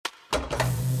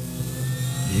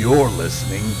You're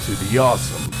listening to the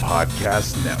Awesome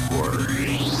Podcast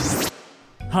Network.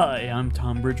 Hi, I'm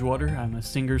Tom Bridgewater. I'm a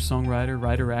singer, songwriter,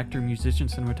 writer, actor, musician,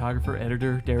 cinematographer,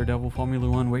 editor, daredevil, Formula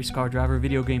One, race car driver,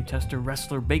 video game tester,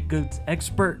 wrestler, baked goods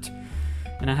expert,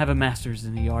 and I have a master's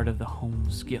in the art of the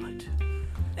home skillet.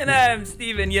 And I'm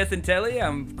Steven Yesentelli.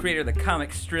 I'm creator of the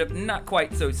comic strip Not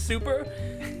Quite So Super.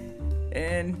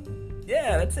 And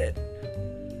yeah, that's it.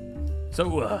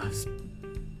 So,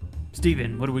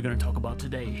 Steven, what are we going to talk about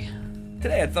today?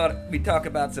 Today I thought we'd talk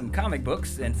about some comic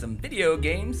books and some video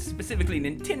games, specifically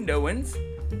Nintendo ones.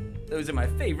 Those are my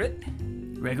favorite.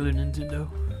 Regular Nintendo?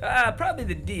 Probably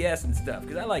the DS and stuff,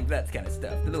 because I like that kind of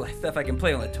stuff. The little stuff I can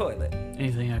play on the toilet.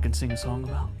 Anything I can sing a song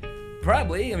about?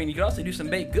 Probably. I mean, you could also do some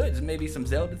baked goods, maybe some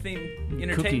Zelda-themed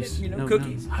entertainment. Cookies.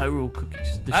 Cookies. No, Hyrule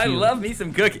cookies. I love me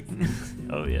some cookies.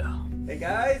 Oh, yeah. Hey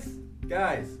guys,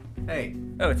 hey.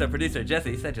 Oh, it's our producer,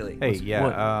 Jesse Sedgley. Hey,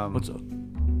 yeah, What's up?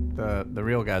 the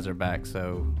real guys are back,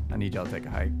 so I need y'all to take a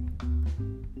hike.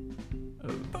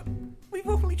 But we've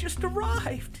only just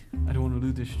arrived. I don't want to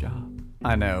lose this job.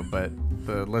 I know, but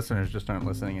the listeners just aren't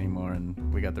listening anymore, and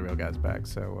we got the real guys back,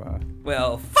 so,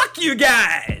 Well, fuck you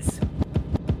guys!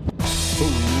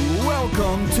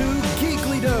 Welcome to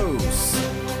Geekly Dose.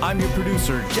 I'm your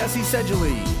producer, Jesse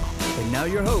Sedgley, and now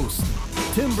your host,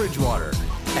 Tim Bridgewater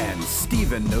and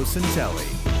Steven Nocentelli.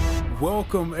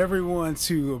 Welcome everyone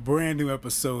to a brand new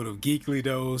episode of Geekly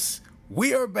Dose.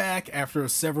 We are back after a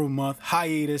several month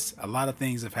hiatus. A lot of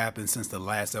things have happened since the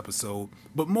last episode,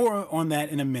 but more on that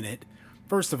in a minute.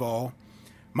 First of all,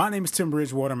 my name is Tim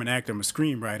Bridgewater. I'm an actor, I'm a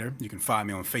screenwriter. You can find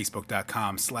me on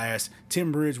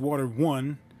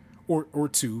Facebook.com/TimBridgewater1 or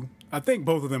 2. I think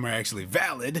both of them are actually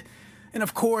valid. And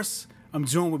of course, I'm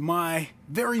joined with my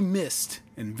very missed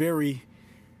and very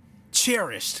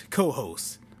cherished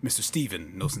co-host, Mr.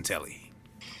 Steven Nocentelli.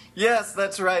 Yes,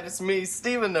 that's right. It's me,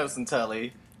 Steven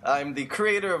Nocentelli. I'm the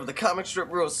creator of the comic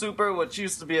strip Real Super, which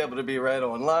used to be able to be read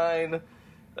online,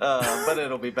 but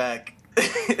it'll be back.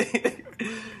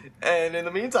 And in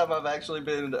the meantime, I've actually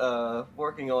been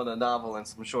working on a novel and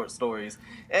some short stories.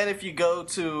 And if you go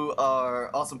to our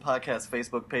Awesome Podcast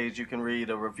Facebook page, you can read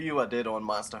a review I did on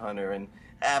Monster Hunter in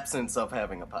absence of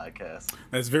having a podcast.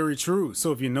 That's very true.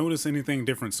 So if you notice anything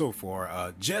different so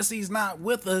far, Jesse's not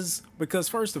with us because,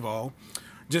 first of all,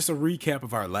 just a recap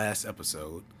of our last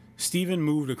episode, Steven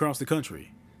moved across the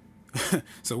country.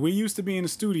 So we used to be in the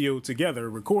studio together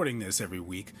recording this every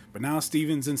week, but now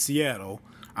Steven's in Seattle.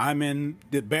 I'm in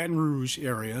the Baton Rouge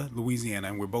area, Louisiana,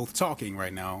 and we're both talking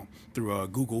right now through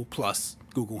Google Plus,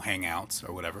 Google Hangouts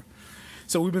or whatever.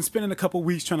 So we've been spending a couple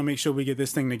weeks trying to make sure we get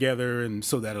this thing together and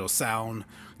so that it'll sound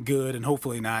good and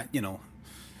hopefully not,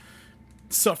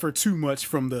 suffer too much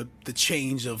from the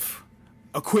change of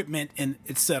equipment and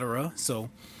etc. So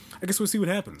I guess we'll see what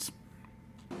happens.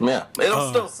 Yeah, it'll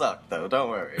still suck, though. Don't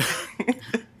worry.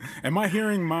 Am I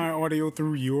hearing my audio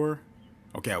through your...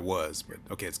 Okay, I was, but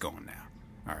okay, it's going now.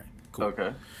 All right, cool.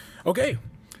 Okay,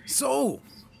 so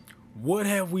what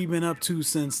have we been up to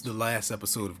since the last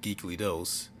episode of Geekly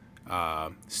Dose?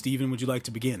 Steven, would you like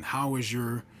to begin? How is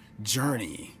your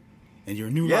journey and your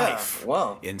new life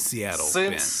in Seattle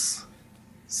Since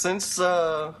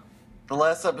the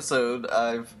last episode,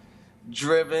 I've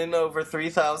driven over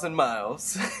 3,000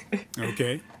 miles.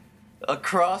 Okay.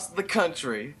 Across the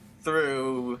country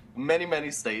through many, many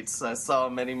states. I saw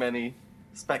many, many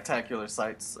spectacular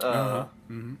sights.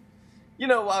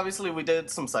 Obviously we did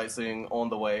some sightseeing on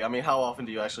the way. I mean, how often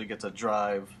do you actually get to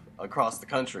drive across the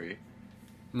country?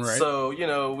 Right. So,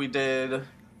 we did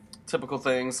typical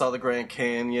things, saw the Grand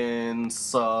Canyon,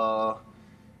 saw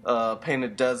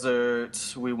Painted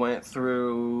Desert, we went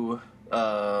through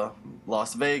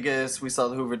Las Vegas, we saw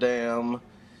the Hoover Dam,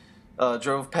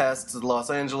 drove past Los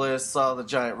Angeles, saw the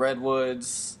giant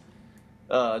redwoods,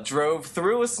 drove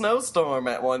through a snowstorm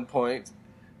at one point,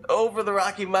 over the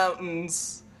Rocky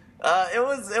Mountains. It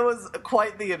was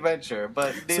quite the adventure,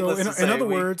 but needless to say, in other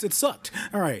words, it sucked.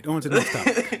 All right, on to the next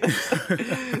topic.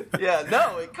 Yeah,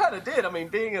 no, it kind of did. I mean,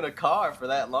 being in a car for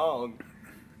that long,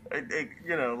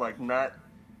 not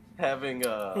having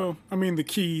Well, I mean, the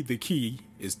key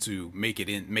is to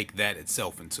make that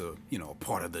itself into, a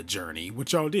part of the journey,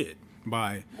 which y'all did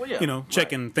by,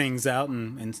 checking things out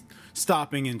and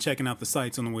stopping and checking out the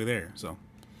sites on the way there. So.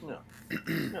 Yeah.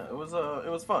 Yeah, it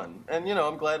was fun, and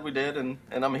I'm glad we did, and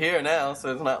I'm here now,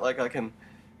 so it's not like I can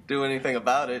do anything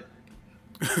about it.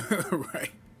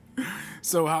 Right.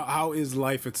 So how is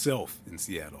life itself in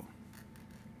Seattle?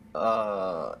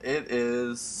 It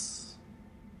is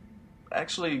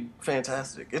actually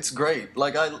fantastic. It's great.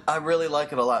 Like I really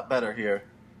like it a lot better here.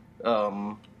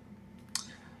 Yeah,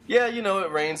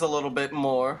 it rains a little bit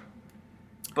more.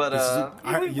 But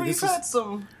this we've had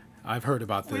some. I've heard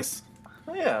about this.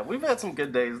 Yeah, we've had some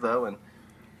good days though, and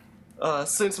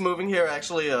since moving here,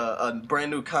 actually, a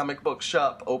brand new comic book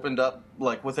shop opened up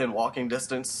like within walking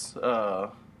distance.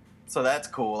 So that's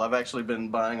cool. I've actually been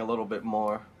buying a little bit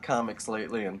more comics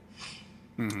lately, and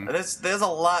there's a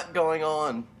lot going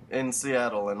on in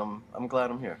Seattle, and I'm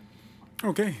glad I'm here.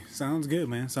 Okay, sounds good,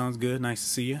 man. Sounds good. Nice to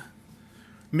see you.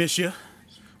 Miss you.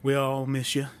 We all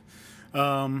miss you.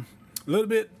 A little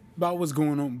bit about what's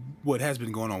going on, what has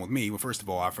been going on with me. Well, first of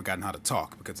all, I've forgotten how to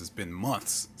talk because it's been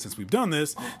months since we've done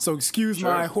this. So excuse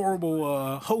my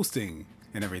horrible hosting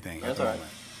and everything. That's all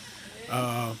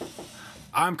right.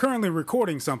 I'm currently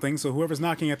recording something, so whoever's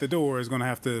knocking at the door is going to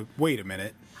have to wait a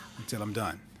minute until I'm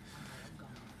done.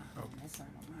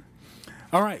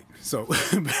 All right, so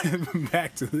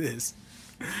back to this.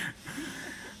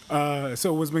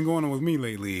 So what's been going on with me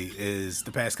lately is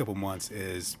the past couple months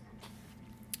is,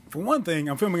 for one thing,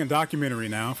 I'm filming a documentary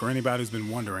now. For anybody who's been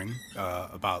wondering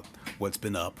about what's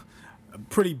been up, a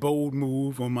pretty bold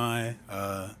move on my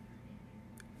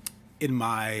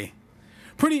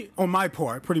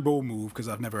part, pretty bold move because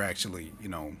I've never actually,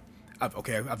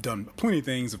 I've done plenty of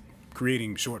things of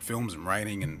creating short films and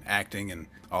writing and acting and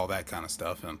all that kind of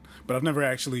stuff, but I've never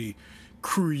actually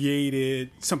created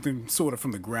something sort of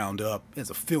from the ground up as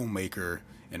a filmmaker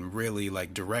and really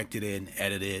like directed it and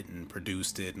edited it and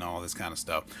produced it and all this kind of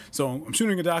stuff. So I'm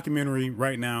shooting a documentary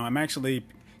right now. I'm actually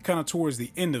kind of towards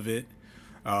the end of it.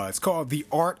 It's called The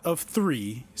Art of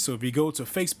Three. So if you go to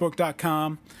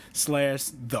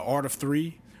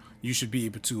facebook.com/theartof3, you should be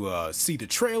able to see the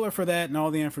trailer for that and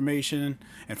all the information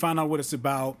and find out what it's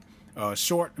about.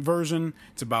 Short version,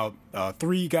 it's about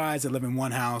three guys that live in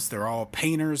one house. They're all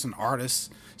painters and artists,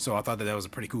 so I thought that was a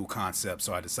pretty cool concept,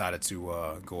 so I decided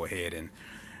to go ahead and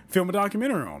film a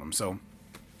documentary on them. So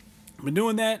I've been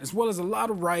doing that, as well as a lot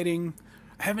of writing.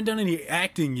 I haven't done any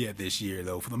acting yet this year,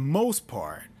 though, for the most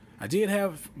part. I did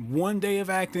have one day of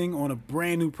acting on a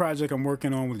brand new project I'm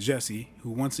working on with Jesse,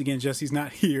 who, once again, Jesse's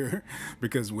not here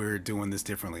because we're doing this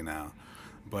differently now.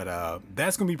 But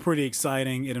that's going to be pretty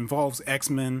exciting. It involves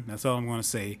X-Men. That's all I'm going to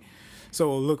say. So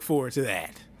we'll look forward to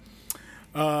that.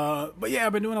 But yeah,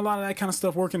 I've been doing a lot of that kind of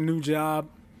stuff, working a new job.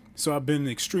 So I've been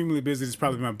extremely busy. It's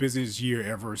probably my busiest year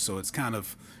ever. So it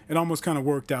almost kind of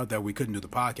worked out that we couldn't do the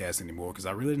podcast anymore because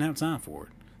I really didn't have time for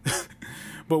it.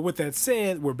 But with that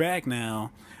said, we're back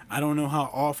now. I don't know how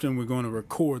often we're going to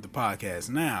record the podcast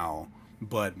now,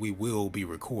 but we will be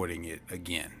recording it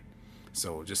again.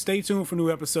 So just stay tuned for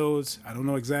new episodes. I don't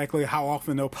know exactly how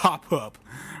often they'll pop up,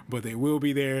 but they will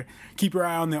be there. Keep your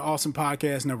eye on the Awesome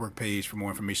Podcast Network page for more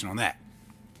information on that.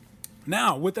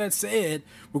 Now, with that said,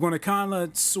 we're going to kind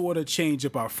of sort of change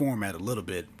up our format a little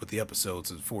bit with the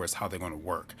episodes as far as how they're going to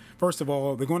work. First of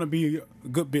all, they're going to be a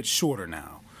good bit shorter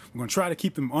now. We're going to try to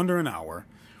keep them under an hour.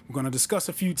 We're going to discuss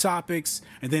a few topics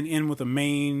and then end with a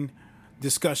main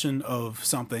discussion of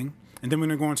something. And then we're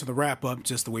going to go into the wrap-up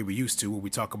just the way we used to, where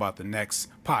we talk about the next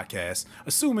podcast,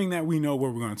 assuming that we know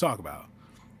what we're going to talk about.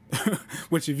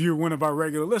 Which, if you're one of our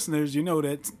regular listeners, you know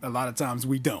that a lot of times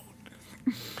we don't.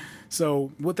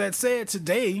 So, with that said,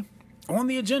 today, on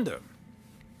the agenda,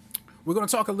 we're going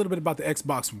to talk a little bit about the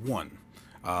Xbox One.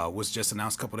 Was just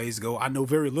announced a couple days ago. I know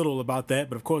very little about that,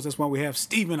 but of course that's why we have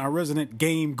Steven, our resident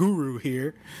game guru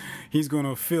here. He's going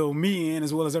to fill me in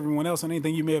as well as everyone else on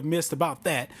anything you may have missed about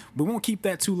that. We won't keep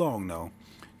that too long though,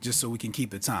 just so we can keep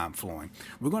the time flowing.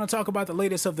 We're going to talk about the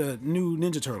latest of the new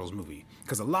Ninja Turtles movie,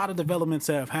 because a lot of developments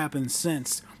have happened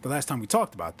since the last time we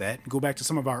talked about that. Go back to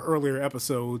some of our earlier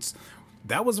episodes.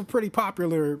 That was a pretty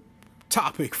popular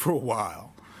topic for a while.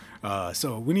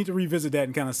 So we need to revisit that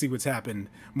and kind of see what's happened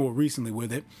more recently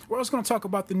with it. We're also going to talk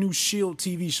about the new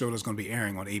S.H.I.E.L.D. TV show that's going to be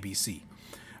airing on ABC.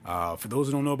 For those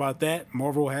who don't know about that,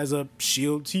 Marvel has a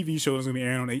S.H.I.E.L.D. TV show that's going to be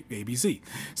airing on ABC.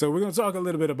 So we're going to talk a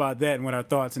little bit about that and what our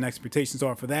thoughts and expectations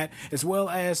are for that, as well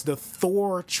as the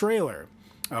Thor trailer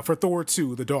for Thor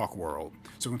 2, The Dark World.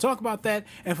 So we're going to talk about that.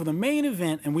 And for the main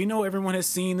event, and we know everyone has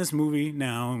seen this movie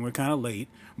now, and we're kind of late,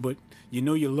 but you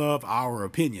know you love our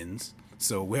opinions.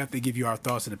 So we have to give you our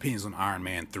thoughts and opinions on Iron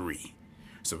Man 3.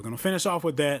 So we're going to finish off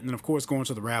with that, and then, of course, go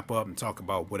into the wrap-up and talk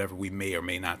about whatever we may or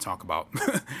may not talk about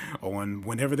on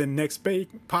whenever the next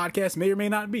podcast may or may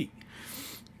not be.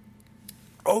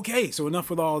 Okay, so enough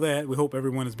with all that. We hope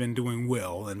everyone has been doing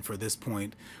well, and for this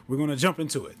point, we're going to jump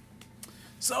into it.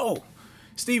 So,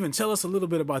 Steven, tell us a little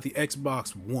bit about the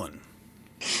Xbox One.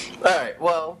 All right,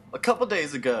 well, a couple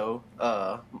days ago,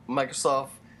 Microsoft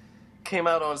came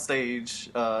out on stage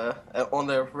on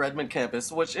their Redmond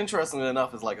campus, which, interestingly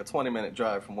enough, is like a 20-minute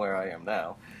drive from where I am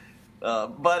now.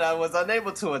 But I was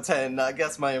unable to attend. I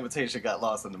guess my invitation got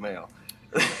lost in the mail.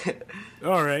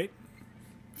 All right.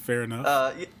 Fair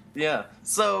enough. Yeah.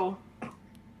 So,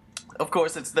 of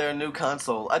course, it's their new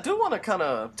console. I do want to kind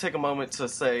of take a moment to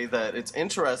say that it's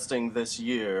interesting this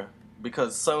year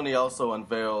because Sony also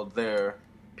unveiled their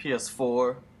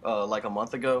PS4 like a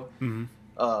month ago.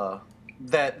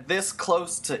 That this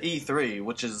close to E3,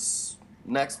 which is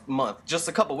next month, just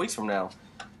a couple weeks from now,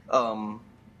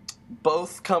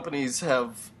 both companies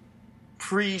have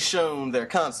pre-shown their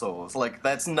consoles. Like,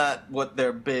 that's not what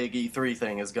their big E3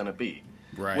 thing is going to be.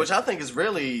 Right. Which I think is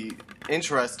really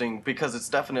interesting because it's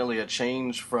definitely a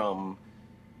change from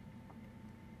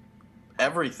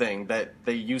everything that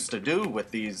they used to do with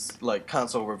these, like,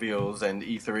 console reveals and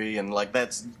E3, and, like,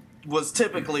 was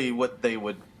typically what they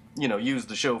would, use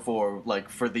the show for, like,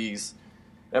 for these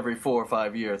every 4 or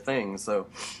 5 year things. So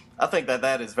I think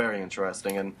that is very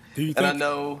interesting. And I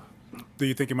know... Do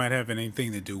you think it might have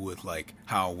anything to do with, like,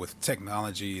 how with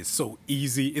technology it's so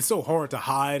easy, it's so hard to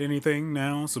hide anything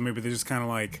now? So maybe they're just kind of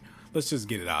like, let's just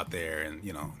get it out there and,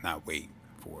 not wait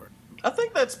for it. I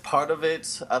think that's part of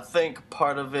it. I think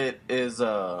part of it is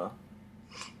as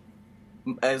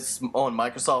on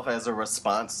Microsoft as a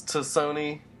response to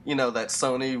Sony, that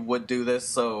Sony would do this.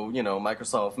 So,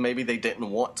 Microsoft, maybe they didn't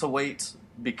want to wait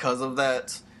because of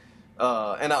that.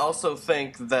 And I also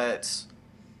think that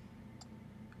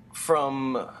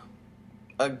from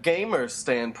a gamer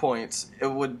standpoint,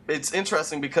 it's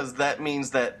interesting because that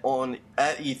means that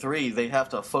at E3 they have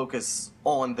to focus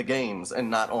on the games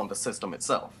and not on the system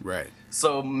itself. Right.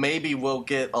 So maybe we'll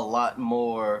get a lot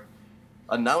more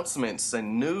announcements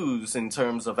and news in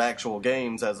terms of actual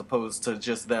games as opposed to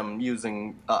just them using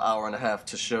an hour and a half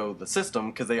to show the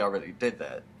system because they already did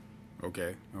that.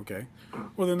 Okay.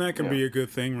 Well, then that can be a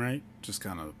good thing, right? Just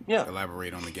kind of Yeah.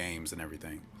 elaborate on the games and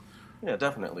everything. Yeah,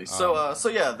 definitely. So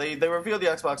yeah, they revealed the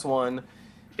Xbox One.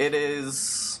 It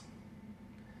is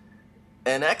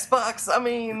an Xbox. I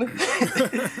mean,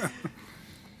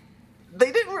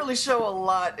 they didn't really show a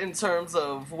lot in terms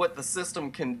of what the system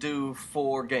can do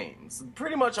for games.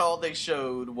 Pretty much all they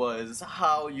showed was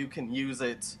how you can use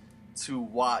it to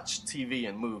watch TV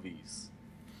and movies.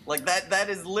 Like, that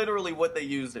is literally what they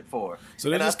used it for.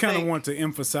 So they just kind of want to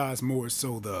emphasize more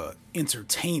so the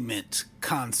entertainment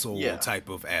console type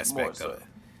of aspect of it.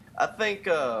 I think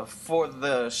for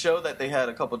the show that they had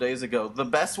a couple days ago, the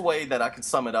best way that I could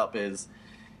sum it up is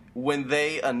when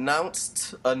they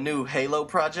announced a new Halo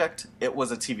project, it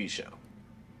was a TV show.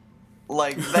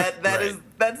 Like,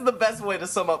 that's the best way to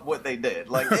sum up what they did.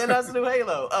 Like, that's a new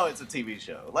Halo. Oh, it's a TV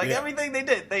show. Like, everything they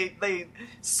did, they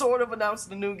sort of announced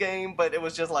a new game, but it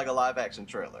was just like a live-action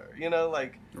trailer,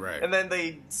 Like, right. And then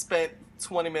they spent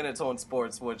 20 minutes on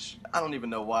sports, which I don't even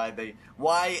know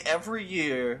why every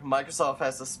year Microsoft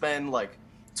has to spend, like,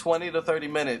 20 to 30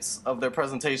 minutes of their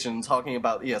presentation talking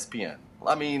about ESPN.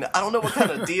 I mean, I don't know what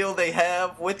kind of deal they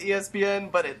have with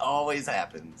ESPN, but it always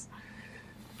happens.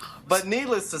 But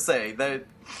needless to say, that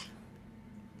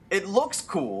it looks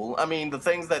cool. I mean, the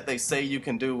things that they say you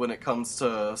can do when it comes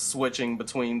to switching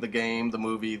between the game, the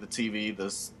movie, the TV,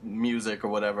 the music, or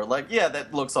whatever, like, yeah,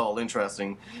 that looks all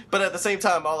interesting. But at the same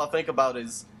time, all I think about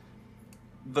is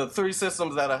the 3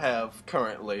 systems that I have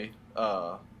currently,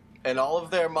 and all of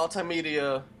their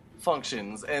multimedia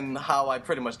functions, and how I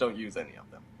pretty much don't use any of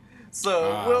them.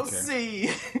 So we'll see.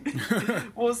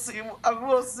 We'll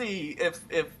see if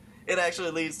it actually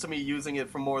leads to me using it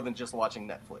for more than just watching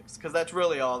Netflix. Because that's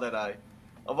really all that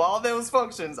of all those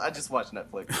functions, I just watch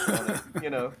Netflix on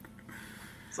it,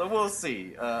 So we'll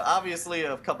see. Obviously,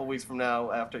 a couple weeks from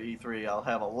now, after E3, I'll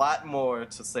have a lot more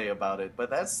to say about it. But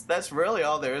that's really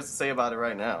all there is to say about it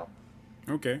right now.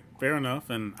 Okay, fair enough.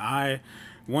 And I,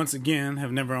 once again,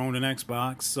 have never owned an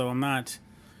Xbox, so I'm not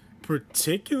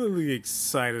particularly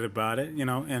excited about it,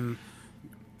 and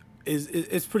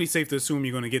it's pretty safe to assume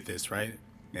you're going to get this, right?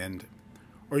 And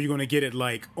are you going to get it,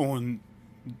 like, on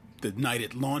the night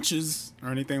it launches or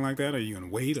anything like that? Are you going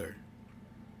to wait, or?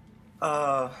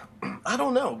 I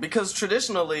don't know, because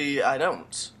traditionally I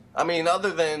don't. I mean,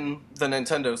 other than the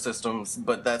Nintendo systems,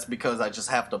 but that's because I just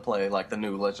have to play, like, the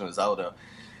new Legend of Zelda.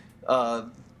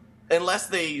 Unless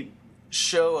they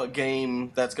show a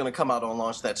game that's going to come out on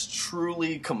launch that's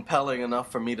truly compelling enough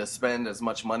for me to spend as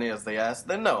much money as they ask,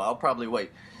 then no, I'll probably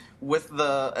wait. With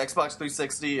the Xbox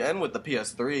 360 and with the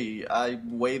PS3, I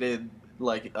waited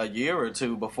like a year or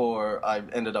two before I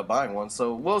ended up buying one,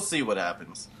 so we'll see what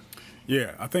happens.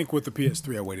 Yeah, I think with the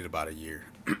PS3, I waited about a year.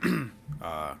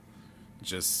 I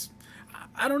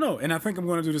don't know, and I think I'm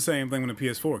going to do the same thing when the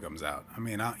PS4 comes out. I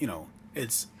mean,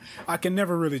 I can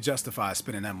never really justify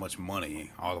spending that much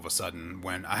money all of a sudden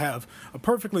when I have a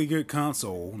perfectly good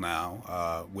console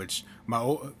now, which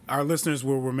our listeners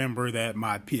will remember that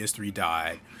my PS3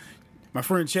 died. My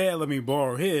friend Chad let me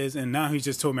borrow his, and now he's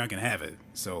just told me I can have it.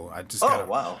 So I just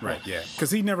wow. Right, yeah.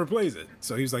 Because he never plays it.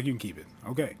 So he was like, you can keep it.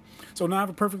 Okay. So now I have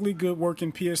a perfectly good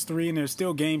working PS3, and there's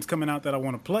still games coming out that I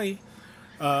want to play.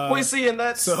 Well, you see, and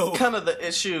that's kind of the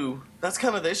issue. That's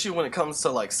kind of the issue when it comes to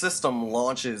like system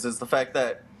launches, is the fact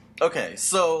that, okay,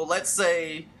 so let's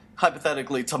say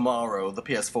hypothetically tomorrow the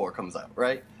PS4 comes out,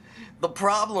 right? The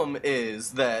problem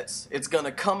is that it's going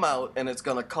to come out and it's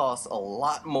going to cost a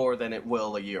lot more than it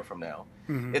will a year from now.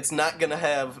 Mm-hmm. It's not going to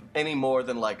have any more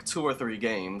than like 2 or 3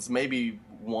 games, maybe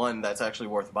one that's actually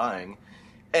worth buying.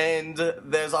 And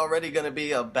there's already going to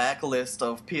be a backlist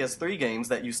of PS3 games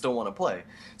that you still want to play.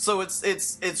 So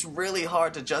it's really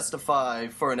hard to justify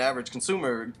for an average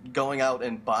consumer going out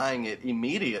and buying it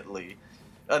immediately,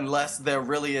 unless there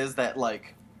really is that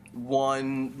like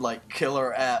one like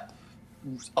killer app,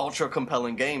 ultra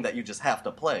compelling game that you just have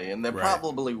to play, and there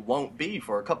probably won't be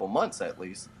for a couple months at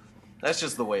least. That's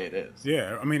just the way it is.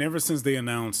 Yeah, I mean, ever since they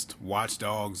announced Watch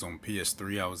Dogs on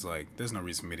PS3, I was like, there's no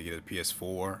reason for me to get a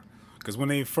PS4. Because when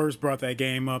they first brought that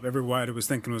game up, everybody was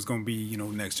thinking it was going to be,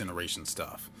 next generation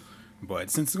stuff. But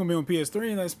since it's going to be on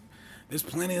PS3, there's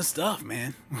plenty of stuff,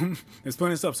 man. There's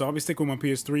plenty of stuff, so I'll be sticking with my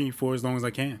PS3 for as long as I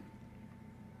can.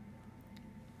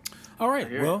 All right,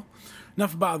 well,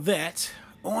 enough about that.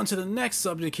 On to the next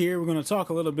subject here. We're going to talk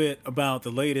a little bit about the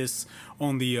latest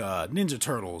on the Ninja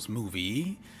Turtles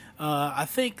movie. I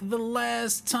think the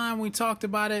last time we talked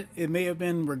about it, it may have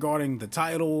been regarding the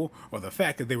title or the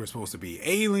fact that they were supposed to be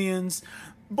aliens.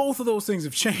 Both of those things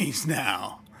have changed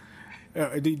now.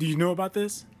 Do you know about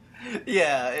this?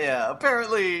 Yeah.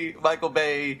 Apparently, Michael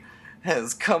Bay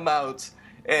has come out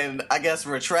and I guess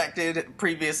retracted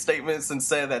previous statements and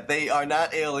said that they are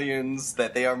not aliens,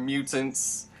 that they are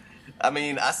mutants. I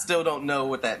mean, I still don't know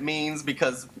what that means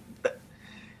because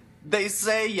they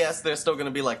say, yes, they're still going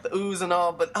to be like the ooze and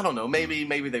all, but I don't know. Maybe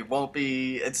they won't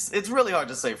be. It's really hard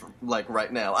to say like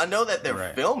right now. I know that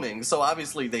they're filming, so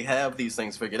obviously they have these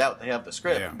things figured out. They have the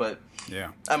script, but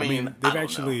I mean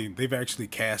they've actually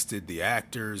casted the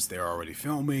actors. They're already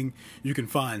filming. You can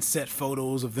find set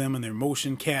photos of them in their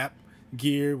motion cap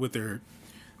gear with their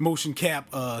motion cap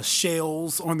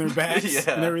shells on their backs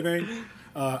and everything.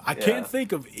 I can't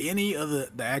think of any of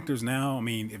the actors now. I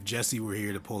mean, if Jesse were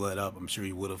here to pull that up, I'm sure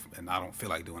he would have, and I don't feel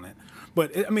like doing it.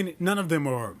 But, I mean, none of them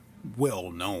are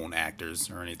well-known actors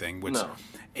or anything, which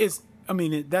is, I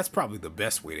mean, that's probably the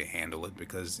best way to handle it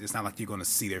because it's not like you're going to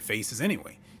see their faces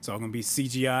anyway. It's all going to be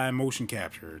CGI motion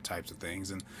capture types of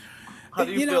things. And how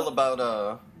do you feel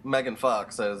about Megan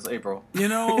Fox as April?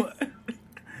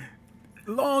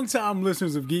 Long-time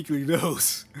listeners of Geekly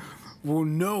Dose will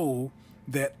know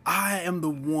that I am the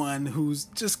one who's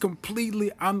just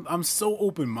completely I'm so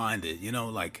open-minded,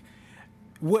 like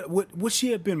would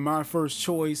she have been my first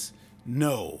choice?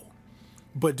 No.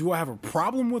 But do I have a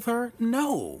problem with her?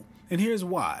 No. And here's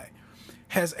why.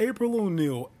 Has April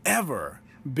O'Neil ever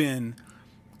been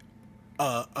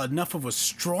enough of a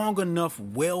strong enough,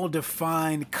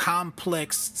 well-defined,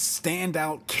 complex,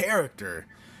 standout character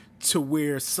to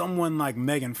where someone like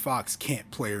Megan Fox can't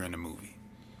play her in a movie?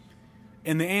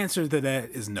 And the answer to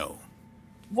that is no.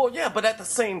 Well, yeah, but at the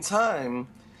same time,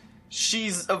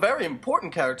 she's a very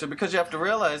important character because you have to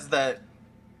realize that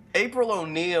April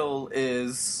O'Neil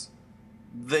is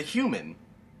the human.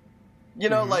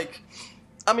 Like,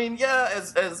 I mean,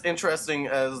 as interesting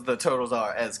as the Turtles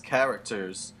are as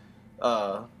characters,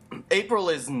 April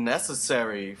is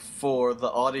necessary for the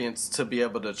audience to be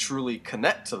able to truly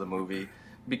connect to the movie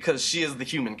because she is the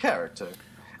human character.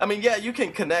 I mean, yeah, you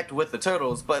can connect with the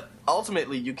Turtles, but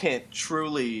ultimately you can't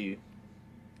truly,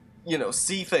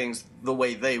 see things the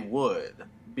way they would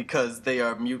because they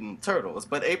are mutant turtles.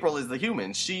 But April is the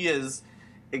human. She is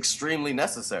extremely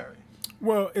necessary.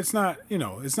 Well, it's not,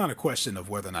 it's not a question of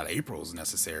whether or not April is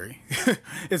necessary.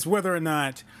 It's whether or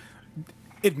not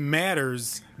it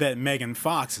matters that Megan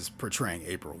Fox is portraying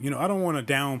April. I don't want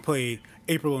to downplay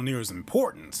April O'Neil's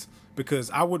importance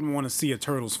because I wouldn't want to see a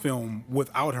Turtles film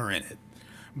without her in it.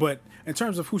 But in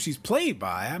terms of who she's played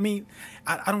by, I mean,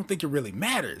 I don't think it really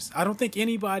matters. I don't think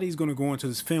anybody's going to go into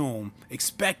this film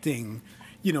expecting,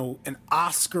 an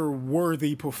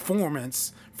Oscar-worthy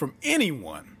performance from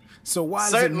anyone. So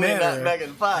why does it matter? Certainly not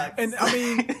Megan Fox. And I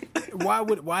mean,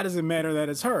 why does it matter that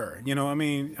it's her? I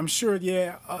mean, I'm sure,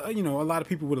 a lot of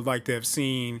people would have liked to have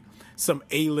seen some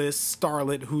A-list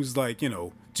starlet who's like,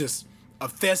 just a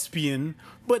thespian,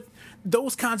 but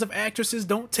those kinds of actresses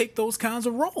don't take those kinds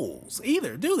of roles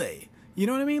either, do they? You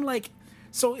know what I mean? Like,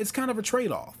 So it's kind of a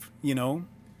trade-off, you know.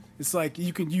 It's like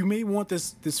you may want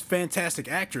this fantastic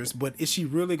actress, but is she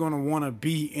really going to want to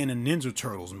be in a Ninja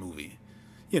Turtles movie?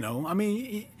 You know, I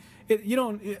mean,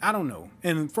 I don't know.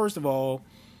 And first of all,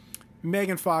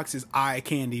 Megan Fox is eye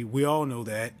candy. We all know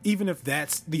that. Even if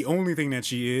that's the only thing that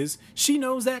she is, she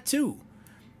knows that too.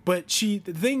 But the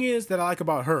thing is that I like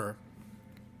about her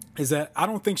is that I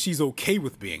don't think she's okay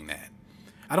with being that.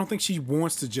 I don't think she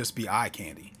wants to just be eye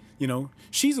candy. You know,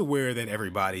 she's aware that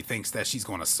everybody thinks that she's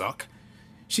going to suck.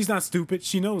 She's not stupid.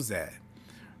 She knows that.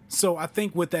 So I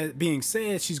think with that being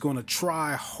said, she's going to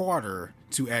try harder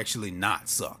to actually not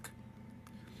suck.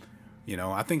 You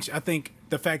know, I think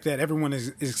the fact that everyone is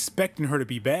expecting her to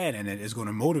be bad in it is going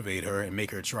to motivate her and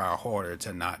make her try harder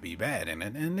to not be bad in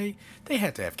it. And they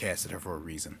had to have casted her for a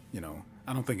reason. You know,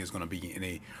 I don't think it's going to be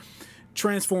any.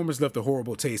 Transformers left a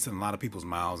horrible taste in a lot of people's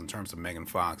mouths in terms of Megan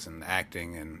Fox and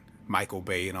acting and Michael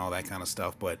Bay and all that kind of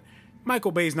stuff. But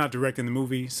Michael Bay's not directing the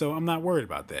movie, so I'm not worried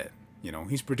about that. You know,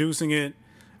 he's producing it.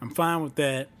 I'm fine with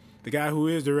that. The guy who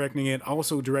is directing it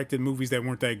also directed movies that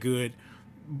weren't that good.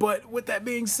 But with that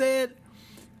being said,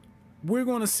 we're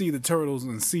going to see the Turtles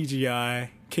in CGI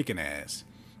kicking ass.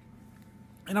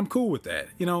 And I'm cool with that.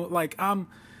 You know, like,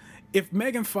 if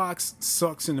Megan Fox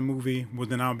sucks in the movie, well,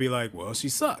 then I'll be like, well, she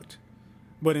sucked.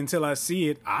 But until I see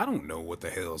it, I don't know what the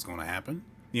hell is going to happen.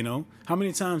 You know, how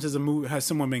many times has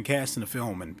someone been cast in a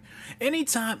film, and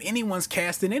anytime anyone's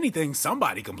cast in anything,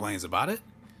 somebody complains about it.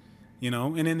 You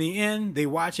know, and in the end, they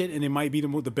watch it and it might be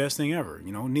the best thing ever.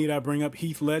 You know, need I bring up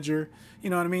Heath Ledger? You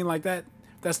know what I mean? Like that.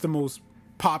 That's the most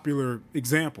popular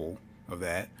example of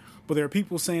that. But there are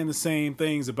people saying the same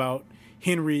things about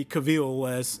Henry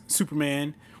Cavill as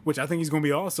Superman, which I think he's going to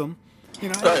be awesome. You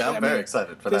know, I'm very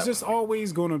excited for that. There's just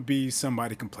always going to be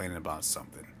somebody complaining about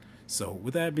something. So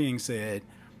with that being said,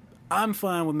 I'm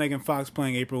fine with Megan Fox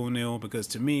playing April O'Neil because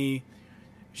to me,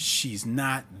 she's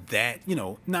not that, you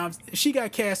know. Now, if she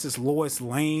got cast as Lois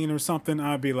Lane or something,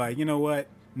 I'd be like, you know what?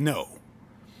 No.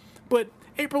 But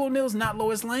April O'Neil's not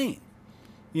Lois Lane.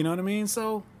 You know what I mean?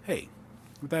 So, hey,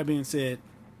 with that being said,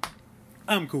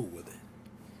 I'm cool with it.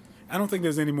 I don't think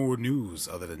there's any more news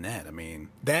other than that. I mean,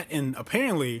 that and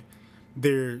apparently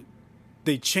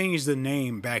they changed the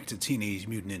name back to Teenage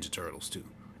Mutant Ninja Turtles too.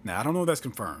 Now, I don't know if that's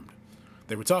confirmed.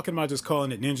 They were talking about just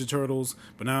calling it Ninja Turtles,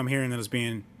 but now I'm hearing that it's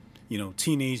being, you know,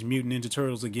 Teenage Mutant Ninja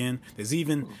Turtles again. There's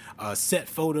even a set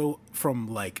photo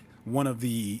from like one of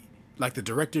the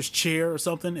director's chair or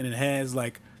something, and it has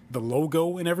like the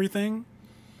logo and everything.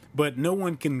 But no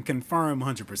one can confirm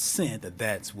 100% that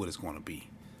that's what it's going to be,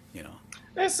 you know.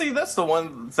 And see, that's the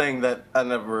one thing that I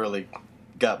never really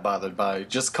got bothered by,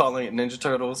 just calling it Ninja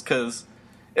Turtles, because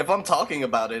if I'm talking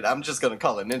about it, I'm just going to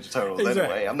call it Ninja Turtles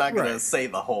anyway. I'm not going to say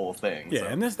the whole thing. Yeah, so.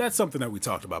 And that's something that we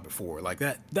talked about before. Like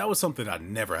that was something I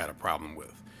never had a problem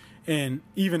with. And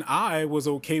even I was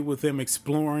okay with them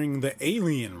exploring the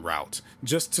alien route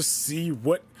just to see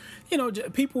what, you know,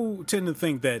 people tend to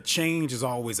think that change is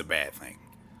always a bad thing.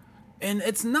 And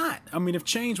it's not. I mean, if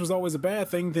change was always a bad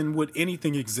thing, then would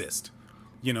anything exist?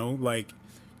 You know, like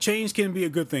change can be a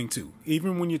good thing too.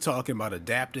 Even when you're talking about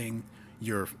adapting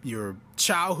your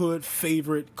childhood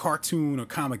favorite cartoon or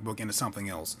comic book into something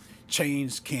else,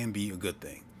 change can be a good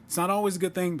thing. It's not always a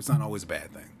good thing, but it's not always a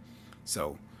bad thing.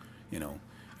 So, you know,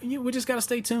 we just got to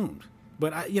stay tuned.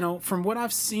 But, you know, from what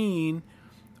I've seen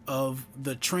of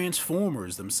the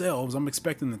Transformers themselves, I'm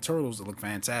expecting the Turtles to look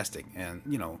fantastic. And,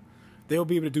 you know, they'll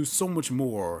be able to do so much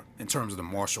more in terms of the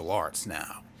martial arts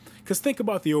now. Because think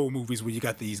about the old movies where you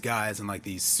got these guys in like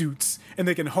these suits and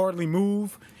they can hardly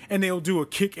move and they'll do a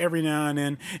kick every now and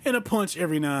then and a punch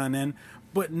every now and then.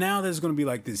 But now there's going to be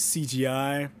like this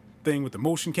CGI thing with the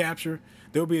motion capture.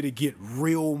 They'll be able to get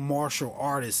real martial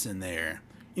artists in there.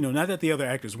 You know, not that the other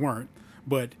actors weren't,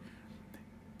 but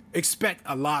expect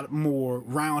a lot more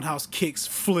roundhouse kicks,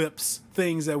 flips,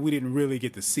 things that we didn't really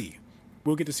get to see.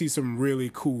 We'll get to see some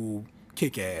really cool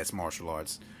kick-ass martial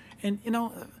arts. And, you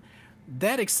know,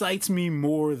 that excites me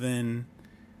more than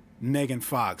Megan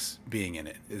Fox being in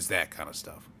it, is that kind of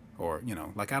stuff. Or, you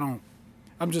know, like I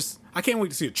can't wait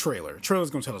to see a trailer. A trailer's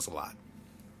going to tell us a lot.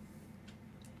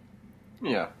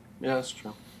 Yeah, that's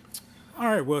true. All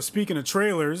right, well, speaking of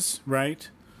trailers, right,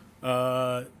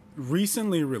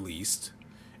 recently released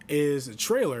is a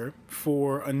trailer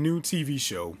for a new TV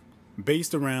show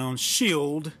based around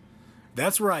S.H.I.E.L.D.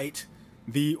 That's right.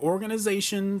 The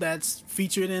organization that's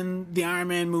featured in the Iron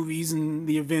Man movies and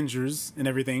the Avengers and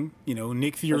everything, you know,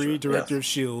 Nick Fury, director of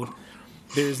S.H.I.E.L.D.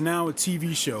 There's now a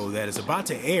TV show that is about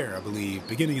to air, I believe,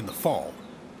 beginning in the fall.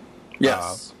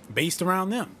 Yes. Based around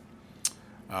them.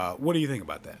 What do you think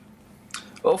about that?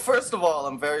 Well, first of all,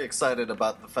 I'm very excited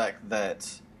about the fact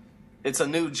that it's a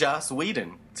new Joss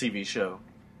Whedon TV show.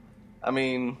 I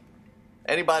mean,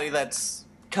 anybody that's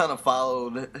kind of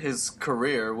followed his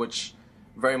career, which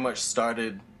very much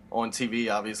started on TV,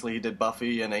 obviously. He did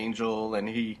Buffy and Angel, and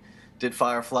he did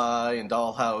Firefly and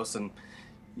Dollhouse, and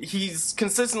he's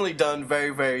consistently done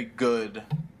very, very good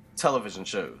television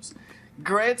shows.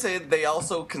 Granted, they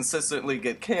also consistently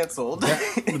get canceled.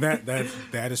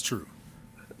 That is true.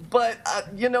 But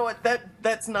you know what?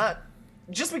 That's not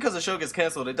just because a show gets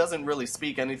canceled. It doesn't really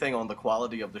speak anything on the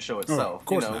quality of the show itself. Of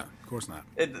course not. Of course not.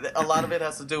 A lot of it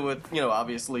has to do with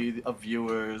obviously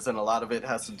viewers, and a lot of it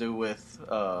has to do with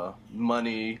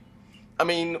money. I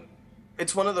mean,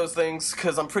 it's one of those things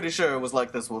because I'm pretty sure it was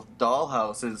like this with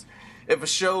Dollhouse. Is if a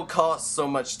show costs so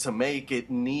much to make,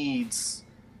 it needs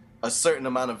a certain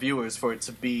amount of viewers for it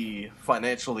to be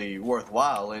financially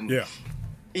worthwhile. And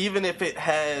even if it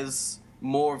has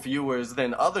more viewers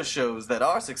than other shows that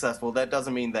are successful, that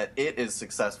doesn't mean that it is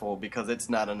successful because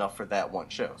it's not enough for that one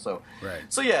show. So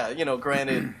yeah,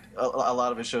 granted, a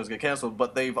lot of his shows get canceled,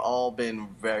 but they've all been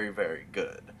very, very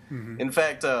good. In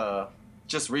fact,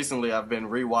 just recently I've been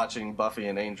rewatching Buffy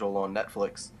and Angel on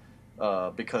Netflix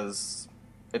because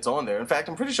it's on there. In fact,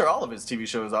 I'm pretty sure all of his TV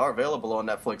shows are available on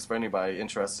Netflix for anybody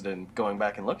interested in going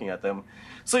back and looking at them.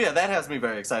 So yeah, that has me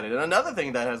very excited. And another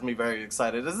thing that has me very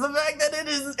excited is the fact that it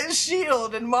is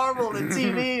S.H.I.E.L.D. and Marvel and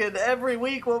TV, and every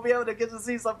week we'll be able to get to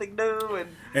see something new.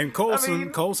 And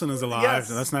Coulson is alive.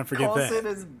 Yes, Let's not forget that. Coulson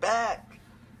is back.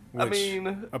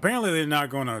 Apparently they're not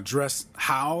going to address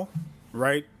how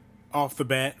right off the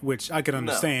bat, which I could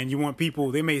understand. No. You want people,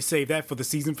 they may save that for the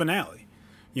season finale.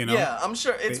 Yeah, I'm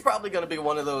sure it's probably going to be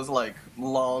one of those like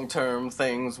long-term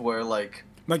things where like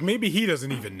maybe he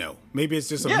doesn't even know. Maybe it's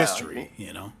just a mystery,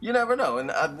 You never know,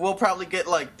 and we'll probably get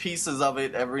like pieces of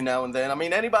it every now and then. I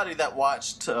mean, anybody that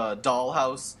watched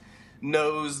Dollhouse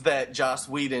knows that Joss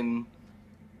Whedon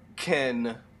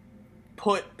can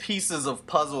put pieces of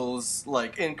puzzles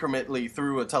like incrementally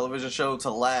through a television show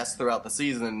to last throughout the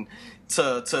season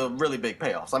to really big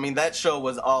payoffs. I mean, that show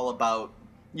was all about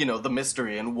the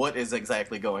mystery and what is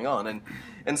exactly going on.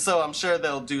 And so I'm sure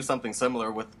they'll do something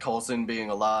similar with Coulson being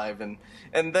alive. And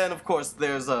then, of course,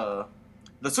 there's the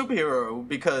superhero,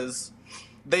 because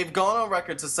they've gone on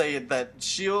record to say that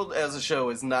S.H.I.E.L.D. as a show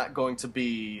is not going to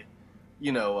be,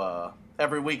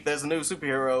 every week there's a new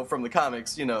superhero from the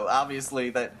comics.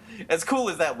 Obviously that, as cool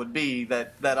as that would be,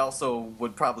 that also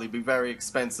would probably be very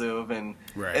expensive, and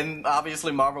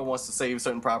obviously Marvel wants to save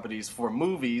certain properties for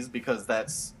movies because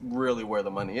that's really where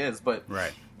the money is. But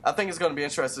I think it's going to be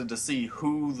interesting to see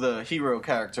who the hero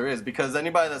character is, because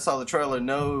anybody that saw the trailer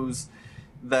knows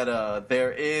that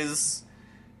there is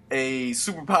a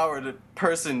superpowered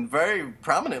person very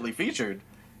prominently featured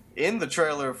in the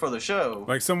trailer for the show.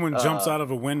 Like someone jumps out of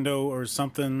a window or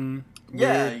something.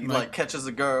 Yeah, weird, he like catches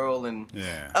a girl, and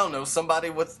I don't know, somebody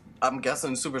with, I'm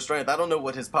guessing, super strength. I don't know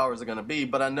what his powers are going to be,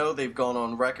 but I know they've gone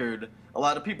on record. A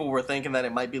lot of people were thinking that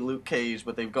it might be Luke Cage,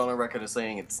 but they've gone on record as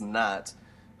saying it's not.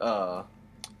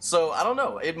 So I don't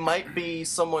know. It might be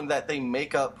someone that they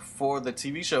make up for the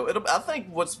TV show. I think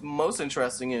what's most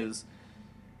interesting is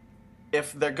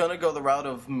if they're going to go the route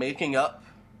of making up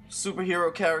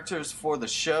superhero characters for the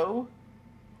show,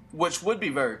 which would be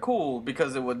very cool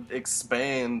because it would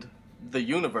expand the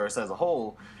universe as a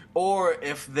whole, or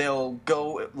if they'll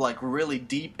go like really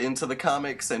deep into the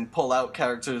comics and pull out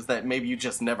characters that maybe you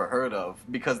just never heard of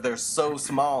because they're so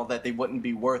small that they wouldn't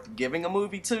be worth giving a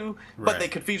movie to, but they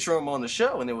could feature them on the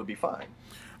show and it would be fine.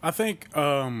 I think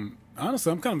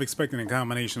honestly I'm kind of expecting a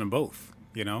combination of both.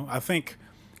 I think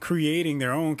creating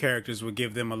their own characters would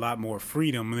give them a lot more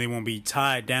freedom, and they won't be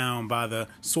tied down by the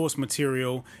source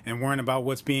material and worrying about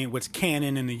what's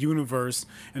canon in the universe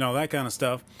and all that kind of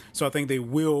stuff. So I think they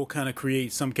will kind of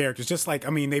create some characters, just like,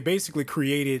 they basically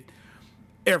created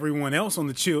everyone else on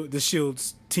the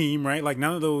S.H.I.E.L.D.'s team, right? Like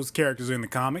none of those characters are in the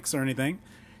comics or anything.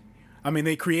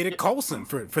 They created Coulson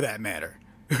for that matter,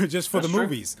 just for the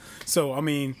movies. So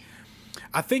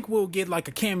I think we'll get like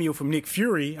a cameo from Nick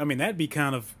Fury. That'd be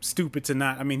kind of stupid to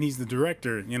not. He's the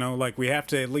director, like we have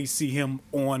to at least see him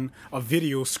on a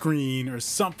video screen or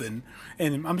something.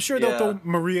 And I'm sure they'll throw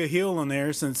Maria Hill on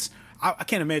there, since I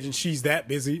can't imagine she's that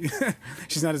busy.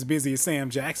 She's not as busy as Sam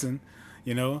Jackson,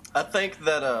 I think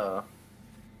that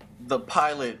the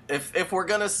pilot, if we're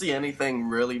gonna see anything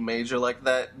really major like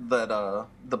that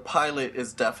the pilot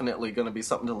is definitely gonna be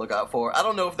something to look out for. I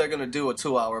don't know if they're gonna do a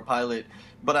 2-hour pilot,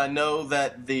 but I know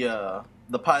that the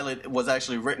pilot was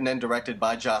actually written and directed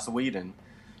by Joss Whedon.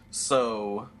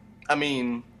 So,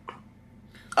 I'm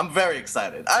very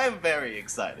excited. I am very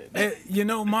excited.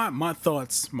 My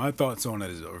thoughts on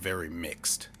it are very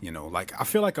mixed. I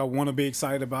feel like I want to be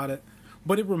excited about it,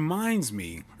 But it reminds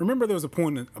me, remember there was a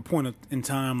point in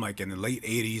time, like in the late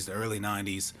 80s, the early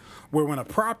 90s, where when a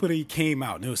property came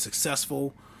out and it was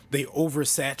successful, they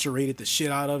oversaturated the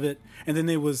shit out of it. And then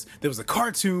there was a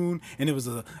cartoon, and there was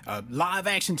a live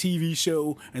action TV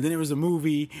show, and then there was a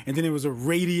movie, and then there was a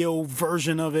radio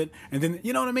version of it. And then,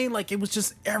 you know what I mean? Like, it was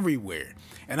just everywhere.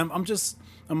 And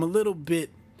I'm a little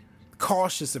bit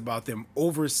cautious about them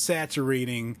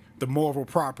oversaturating the Marvel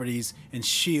properties and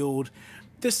S.H.I.E.L.D.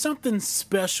 There's something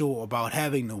special about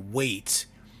having to wait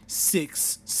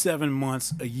 6-7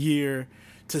 months, a year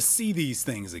to see these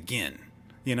things again,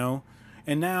 you know?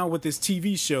 And now with this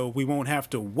TV show, we won't have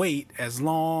to wait as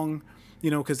long, you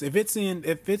know, because if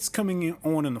it's coming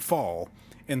on in the fall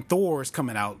and Thor is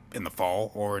coming out in the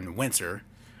fall or in the winter,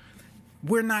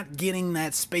 we're not getting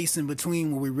that space in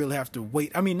between where we really have to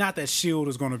wait. I mean, not that S.H.I.E.L.D.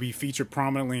 is going to be featured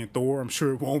prominently in Thor. I'm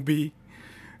sure it won't be.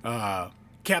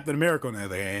 Captain America, on the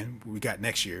other hand, we got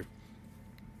next year.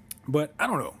 But I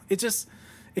don't know.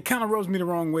 It kind of rubs me the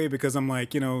wrong way because I'm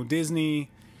like, you know,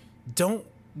 Disney, don't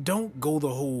go the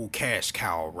whole cash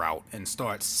cow route and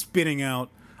start spitting out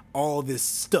all this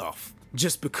stuff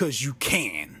just because you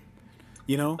can,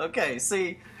 you know? Okay,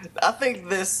 see, I think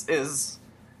this is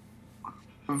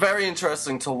very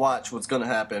interesting to watch what's going to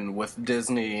happen with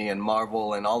Disney and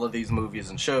Marvel and all of these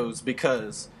movies and shows,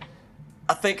 because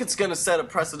I think it's going to set a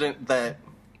precedent that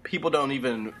people don't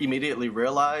even immediately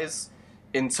realize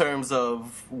in terms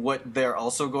of what they're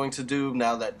also going to do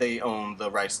now that they own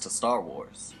the rights to Star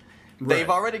Wars. Right. They've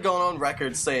already gone on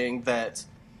record saying that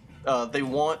they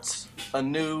want a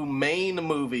new main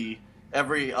movie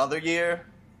every other year,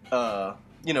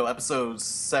 episodes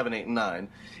 7, 8, and 9.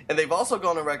 And they've also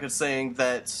gone on record saying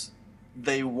that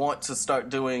they want to start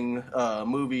doing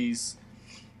movies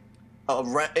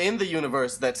in the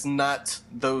universe that's not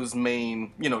those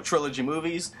main, trilogy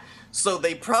movies. So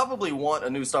they probably want a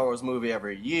new Star Wars movie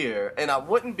every year. And I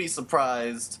wouldn't be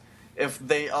surprised if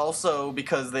they also,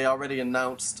 because they already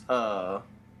announced a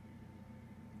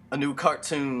new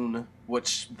cartoon,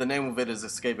 which the name of it is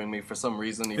escaping me for some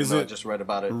reason, even though I just read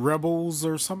about it. Rebels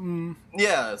or something?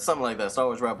 Yeah, something like that. Star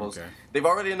Wars Rebels. Okay. They've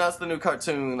already announced the new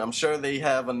cartoon. I'm sure they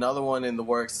have another one in the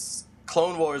works.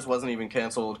 Clone Wars wasn't even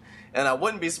canceled. And I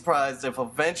wouldn't be surprised if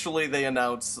eventually they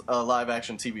announce a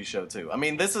live-action TV show, too. I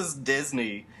mean, this is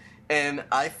Disney, and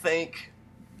I think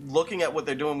looking at what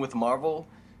they're doing with Marvel,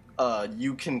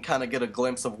 you can kind of get a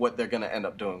glimpse of what they're going to end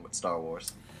up doing with Star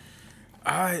Wars.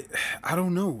 I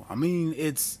don't know. I mean,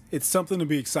 it's something to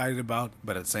be excited about,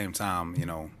 but at the same time,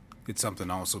 it's something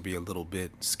to also be a little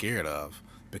bit scared of,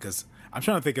 because I'm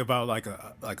trying to think about like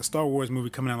a Star Wars movie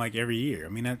coming out like every year. I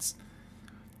mean, that's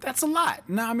a lot.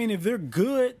 Now, I mean, if they're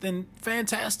good, then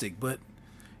fantastic, but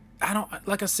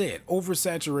like I said,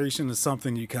 oversaturation is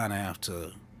something you kind of have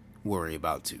to worry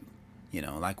about too.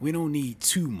 Like, we don't need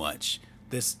too much.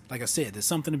 Like I said, there's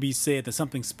something to be said. There's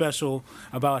something special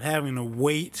about having to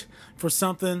wait for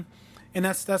something. And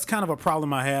that's kind of a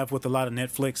problem I have with a lot of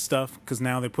Netflix stuff, because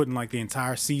now they're putting like the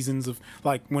entire seasons of,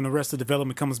 like, when Arrested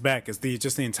Development comes back, it's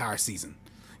just the entire season.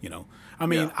 I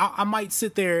mean, yeah. I might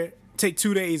sit there, take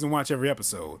 2 days and watch every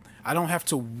episode. I don't have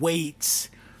to wait.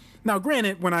 Now,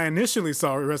 granted, when I initially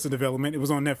saw Arrested Development, it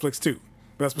was on Netflix too.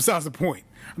 But that's besides the point.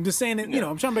 I'm just saying that,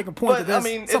 I'm trying to make a point. But, I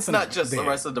mean, it's not just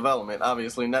Arrested Development.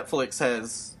 Obviously, Netflix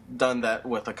has done that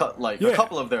with a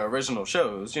couple of their original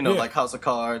shows, like House of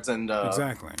Cards and...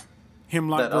 exactly.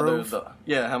 Hemlock Grove.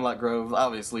 Hemlock Grove.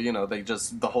 Obviously, they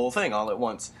just, the whole thing all at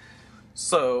once.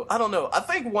 So, I don't know. I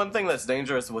think one thing that's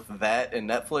dangerous with that and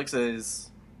Netflix is,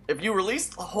 if you release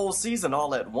the whole season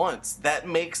all at once, that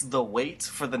makes the wait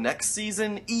for the next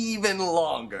season even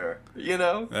longer,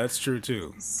 That's true,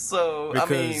 too. So,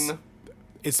 because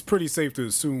it's pretty safe to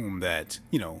assume that,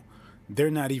 they're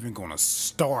not even going to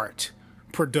start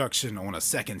production on a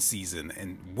second season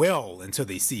and until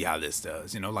they see how this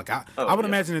does. I would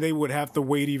imagine that they would have to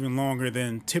wait even longer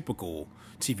than typical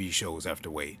TV shows have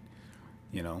to wait,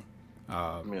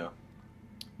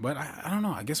 But I don't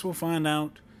know. I guess we'll find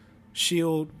out.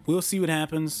 S.H.I.E.L.D., we'll see what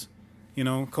happens.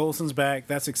 Coulson's back.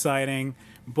 That's exciting.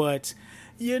 But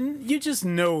you just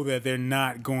know that they're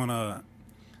not gonna.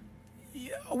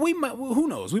 Who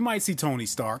knows? We might see Tony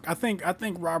Stark. I think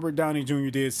Robert Downey Jr.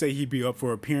 did say he'd be up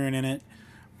for appearing in it.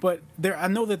 But I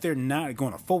know that they're not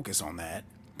going to focus on that,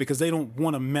 because they don't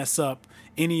want to mess up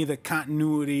any of the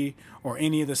continuity or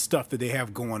any of the stuff that they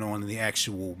have going on in the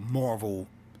actual Marvel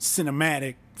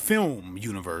cinematic film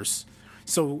universe.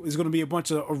 So it's going to be a bunch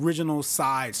of original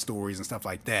side stories and stuff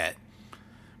like that.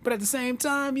 But at the same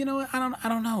time, I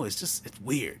don't know. It's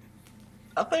weird.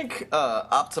 I think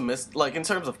in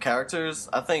terms of characters,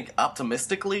 I think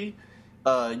optimistically,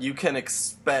 you can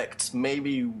expect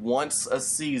maybe once a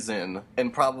season,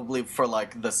 and probably for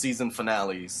like the season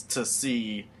finales, to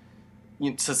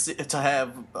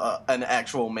have an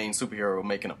actual main superhero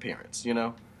make an appearance. You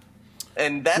know,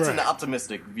 and that's an Right.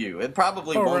 optimistic view. It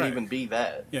probably Oh, won't right. even be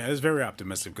that. Yeah, it's very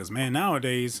optimistic because, man,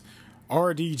 nowadays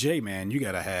RDJ, man, you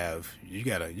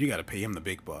gotta pay him the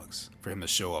big bucks for him to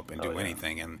show up and do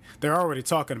anything, and they're already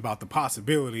talking about the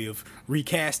possibility of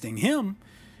recasting him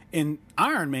in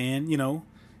Iron Man. You know,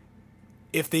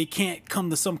 if they can't come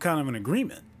to some kind of an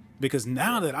agreement, because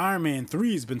now that Iron Man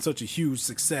 3 has been such a huge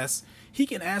success, he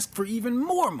can ask for even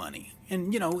more money,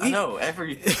 and you know, I know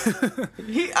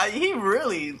he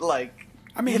really like.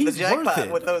 I mean, hit he's the jackpot worth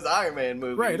it. with those Iron Man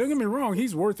movies. Right, don't get me wrong,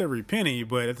 he's worth every penny,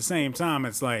 but at the same time,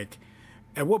 it's like,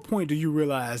 at what point do you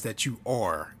realize that you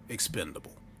are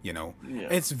expendable? You know,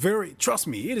 It's trust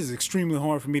me, it is extremely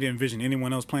hard for me to envision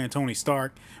anyone else playing Tony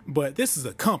Stark, but this is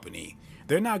a company.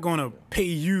 They're not going to pay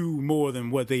you more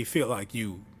than what they feel like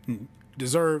you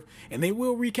deserve, and they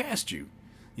will recast you,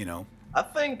 you know. I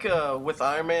think with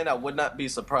Iron Man, I would not be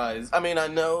surprised. I mean, I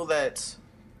know that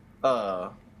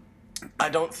I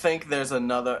don't think there's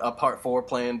a Part 4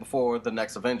 planned before the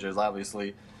next Avengers,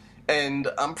 obviously. And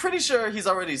I'm pretty sure he's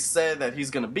already said that he's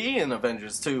going to be in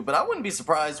Avengers 2, but I wouldn't be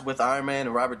surprised with Iron Man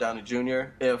and Robert Downey Jr.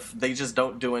 if they just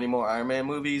don't do any more Iron Man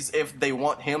movies, if they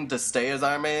want him to stay as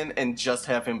Iron Man and just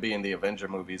have him be in the Avenger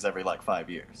movies every, 5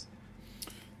 years.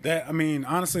 I mean,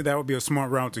 honestly, that would be a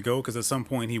smart route to go, because at some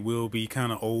point he will be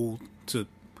kind of old to,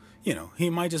 you know, he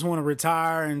might just want to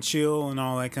retire and chill and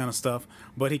all that kind of stuff.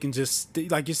 But he can just,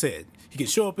 like you said, he can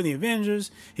show up in the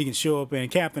Avengers, he can show up in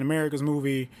Captain America's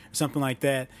movie, something like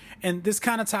that. And this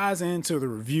kind of ties into the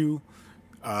review,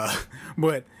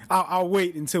 but I'll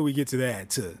wait until we get to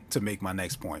that to make my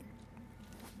next point.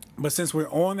 But since we're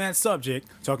on that subject,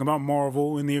 talking about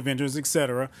Marvel and the Avengers,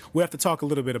 etc., we have to talk a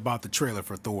little bit about the trailer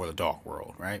for Thor: The Dark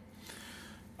World, right?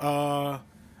 I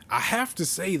have to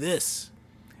say this.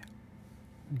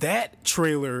 That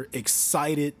trailer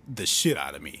excited the shit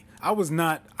out of me. I was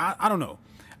not, I don't know.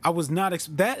 I was not,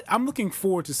 I'm looking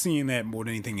forward to seeing that more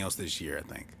than anything else this year, I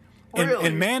think. Really?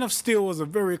 And Man of Steel was a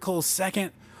very close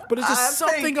second, but it's just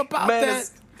something about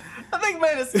that. I think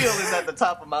Man of Steel is at the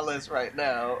top of my list right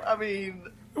now. I mean...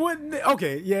 What?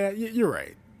 Okay, yeah, you're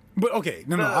right. But okay,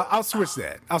 no, I'll switch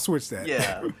that.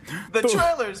 Yeah. The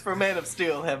trailers for Man of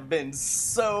Steel have been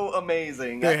so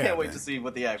amazing. I can't wait to see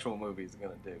what the actual movie's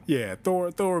going to do. Yeah,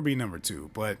 Thor would be number 2.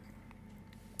 But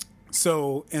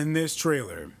so in this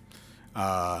trailer,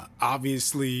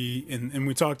 obviously, and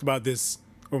we talked about this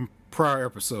on prior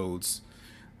episodes,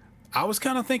 I was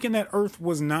kind of thinking that Earth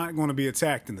was not going to be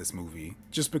attacked in this movie,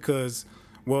 just because,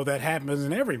 well, that happens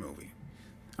in every movie.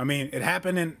 I mean, it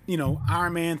happened in,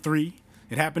 Iron Man 3.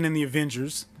 It happened in the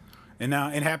Avengers. And now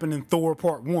it happened in Thor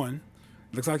Part 1.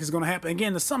 Looks like it's going to happen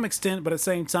again to some extent, but at the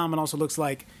same time, it also looks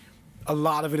like a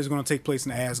lot of it is going to take place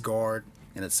in Asgard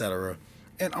and etc.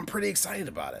 And I'm pretty excited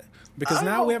about it, because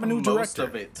now we have a new director. Most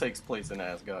of it takes place in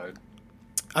Asgard.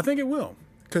 I think it will.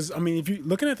 Because, I mean, if you're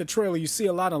looking at the trailer, you see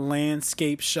a lot of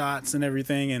landscape shots and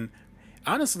everything. And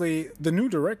honestly, the new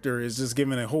director is just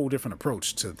giving a whole different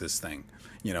approach to this thing.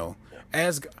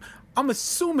 I'm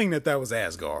assuming that was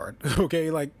Asgard.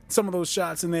 Okay, like some of those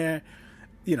shots in there,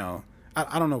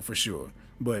 I don't know for sure.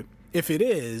 But if it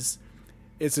is,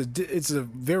 it's a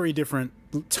very different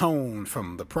tone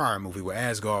from the prior movie, where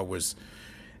Asgard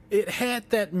it had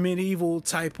that medieval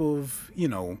type of,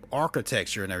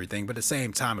 architecture and everything, but at the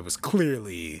same time, it was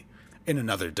clearly in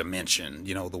another dimension,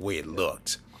 the way it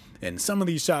looked. And some of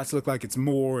these shots look like it's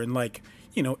more in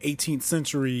 18th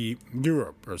century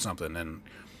Europe or something. And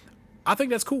I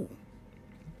think that's cool.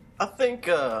 I think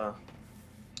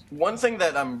one thing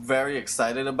that I'm very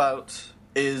excited about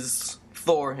is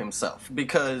Thor himself,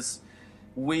 because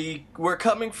we're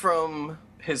coming from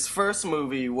his first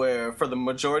movie where for the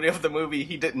majority of the movie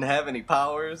he didn't have any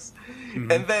powers.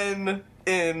 Mm-hmm. And then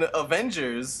in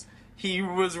Avengers, he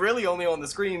was really only on the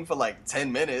screen for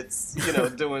 10 minutes,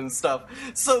 doing stuff.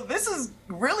 So this is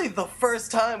really the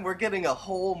first time we're getting a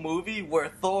whole movie where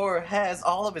Thor has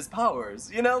all of his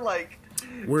powers,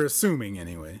 We're assuming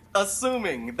anyway.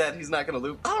 Assuming that he's not going to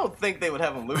lose. I don't think they would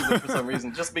have him lose it for some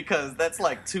reason, just because that's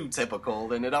too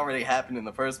typical, and it already happened in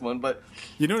the first one. But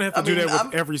you don't have to do that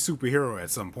with every superhero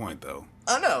at some point, though.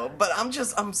 I know, but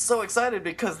I'm so excited,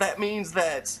 because that means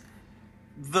that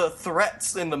the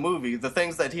threats in the movie, the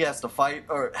things that he has to fight,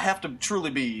 or have to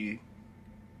truly be,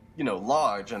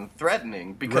 large and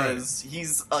threatening, because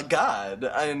he's a god.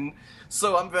 And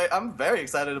so I'm very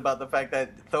excited about the fact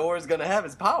that Thor is going to have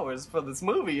his powers for this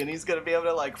movie, and he's going to be able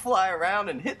to fly around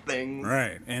and hit things.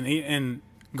 Right, and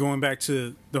going back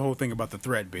to the whole thing about the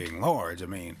threat being large, I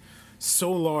mean,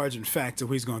 so large, in fact, that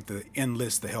he's going to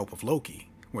enlist the help of Loki,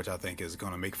 which I think is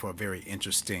going to make for a very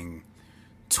interesting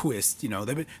twist. You know,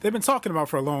 they've been talking about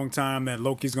for a long time that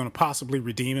Loki's going to possibly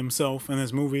redeem himself in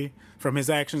this movie from his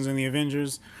actions in the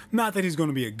Avengers. Not that he's going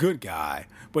to be a good guy,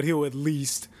 but he'll at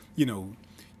least, you know,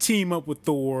 team up with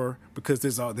Thor because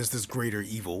there's this greater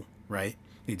evil, right?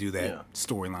 They do that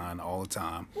storyline all the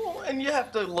time. Well, and you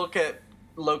have to look at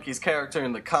Loki's character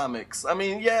in the comics. I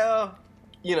mean, yeah,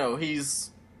 you know, he's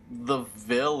the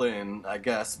villain, I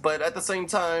guess, but at the same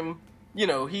time, you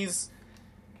know, he's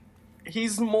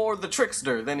more the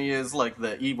trickster than he is like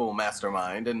the evil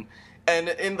mastermind. And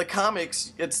in the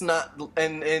comics, it's not,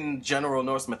 and in general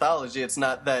Norse mythology, it's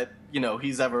not that, you know,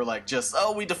 he's ever like just,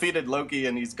 oh, we defeated Loki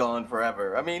and he's gone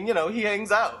forever. I mean, you know, he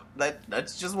hangs out.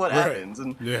 That's just what happens.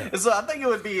 And so I think it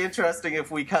would be interesting if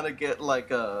we kind of get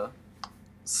like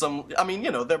some, I mean,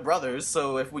 you know, they're brothers,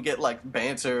 so if we get like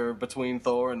banter between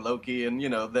Thor and Loki and, you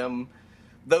know,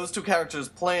 those two characters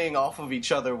playing off of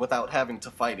each other without having to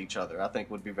fight each other, I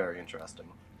think would be very interesting.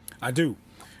 I do,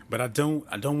 but I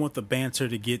don't want the banter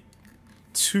to get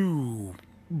too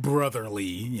brotherly,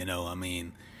 you know. I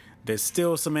mean, there's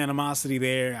still some animosity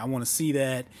there. I want to see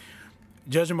that.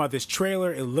 Judging by this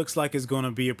trailer, it looks like it's going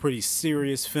to be a pretty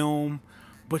serious film,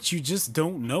 but you just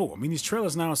don't know. I mean, these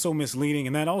trailers now are so misleading,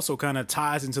 and that also kind of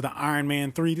ties into the Iron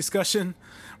Man 3 discussion,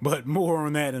 but more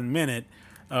on that in a minute.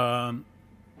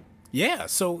 Yeah,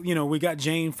 so, you know, we got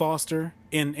Jane Foster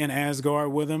in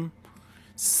Asgard with him.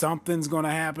 Something's going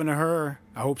to happen to her.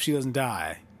 I hope she doesn't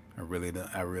die. I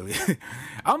really,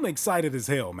 I'm excited as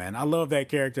hell, man. I love that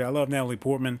character. I love Natalie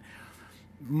Portman.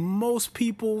 Most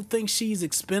people think she's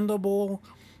expendable.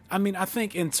 I mean, I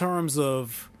think in terms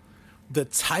of the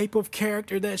type of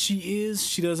character that she is,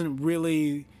 she doesn't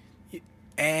really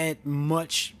add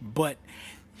much, but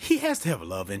he has to have a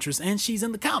love interest, and she's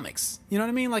in the comics. You know what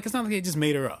I mean? Like, it's not like they just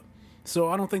made her up. So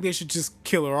I don't think they should just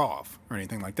kill her off or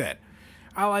anything like that.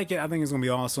 I like it. I think it's going to be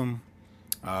awesome.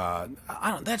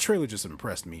 That trailer just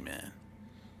impressed me, man.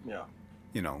 Yeah.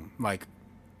 You know, like,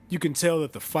 you can tell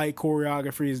that the fight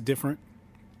choreography is different.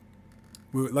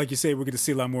 Like you say, we're going to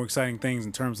see a lot more exciting things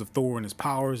in terms of Thor and his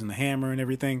powers and the hammer and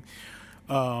everything.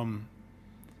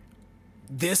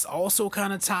 This also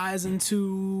kind of ties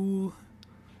into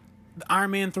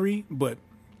Iron Man 3, but,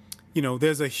 you know,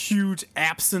 there's a huge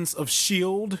absence of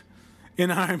S.H.I.E.L.D. in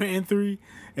Iron Man 3,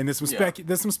 and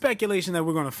there's some speculation that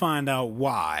we're going to find out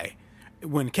why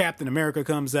when Captain America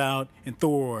comes out and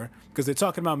Thor, because they're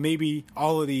talking about maybe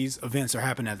all of these events are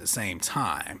happening at the same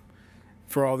time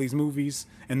for all these movies,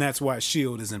 and that's why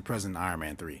S.H.I.E.L.D. isn't present in Iron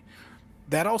Man 3.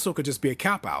 That also could just be a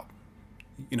cop-out.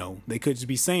 You know, they could just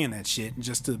be saying that shit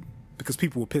because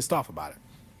people were pissed off about it.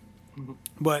 Mm-hmm.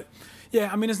 But,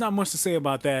 yeah, I mean, there's not much to say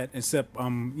about that, except,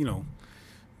 you know,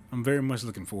 I'm very much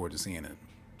looking forward to seeing it.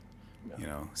 Yeah. You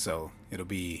know, so it'll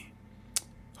be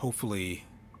hopefully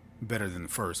better than the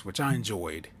first, which I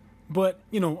enjoyed. But,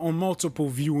 you know, on multiple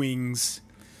viewings,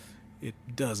 it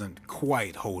doesn't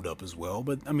quite hold up as well.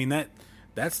 But, I mean,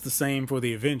 that's the same for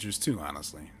the Avengers, too,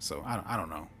 honestly. So, I don't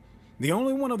know. The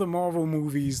only one of the Marvel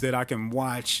movies that I can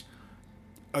watch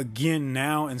again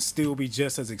now and still be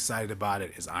just as excited about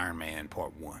it is Iron Man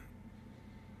Part 1.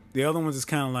 The other ones is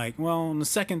kind of like, well, on the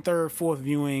second, third, fourth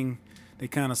viewing, they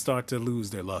kind of start to lose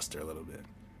their luster a little bit.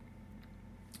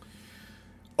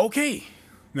 Okay.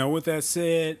 Now, with that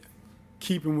said,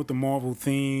 keeping with the Marvel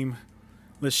theme,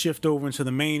 let's shift over into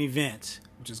the main event,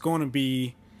 which is going to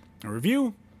be a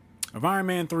review of Iron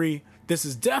Man 3. This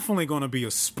is definitely going to be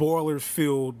a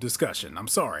spoiler-filled discussion. I'm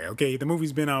sorry, okay? The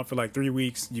movie's been out for like 3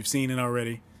 weeks. You've seen it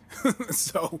already.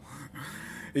 So,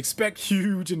 expect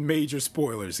huge and major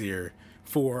spoilers here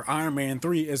for Iron Man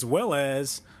 3, as well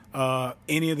as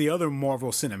any of the other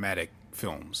Marvel cinematic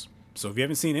films. So if you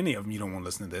haven't seen any of them, you don't want to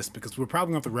listen to this, because we're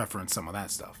probably going to have to reference some of that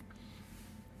stuff.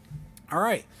 All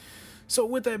right. So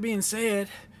with that being said,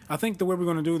 I think the way we're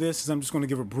going to do this is I'm just going to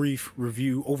give a brief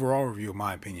review, overall review of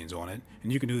my opinions on it,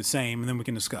 and you can do the same, and then we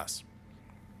can discuss.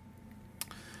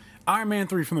 Iron Man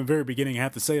 3, from the very beginning, I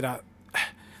have to say that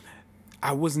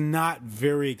I was not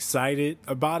very excited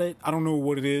about it. I don't know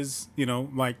what it is, you know,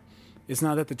 like, it's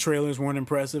not that the trailers weren't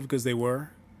impressive, because they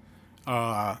were.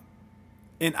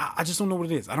 And I just don't know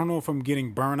what it is. I don't know if I'm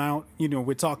getting burnout. You know,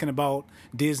 we're talking about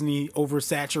Disney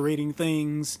oversaturating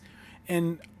things,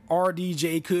 and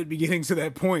RDJ could be getting to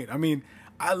that point. I mean,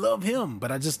 I love him,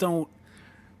 but I just don't.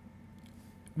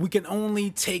 We can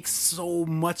only take so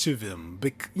much of him.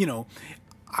 You know,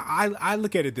 I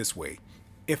look at it this way.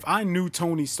 If I knew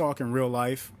Tony Stark in real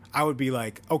life, I would be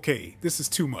like, okay, this is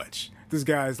too much. This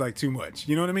guy is like too much.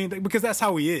 You know what I mean? Because that's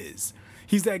how he is.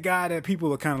 he's that guy that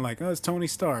people are kind of like, oh, it's Tony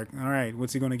Stark. All right,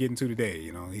 what's he going to get into today?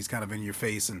 You know, he's kind of in your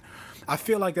face. And I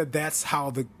feel like that's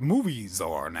how the movies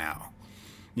are now.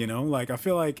 You know, like I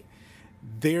feel like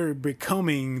they're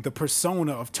becoming the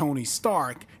persona of Tony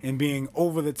Stark and being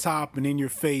over the top and in your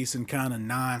face and kind of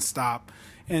nonstop.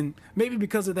 And maybe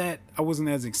because of that, I wasn't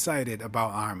as excited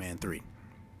about Iron Man 3.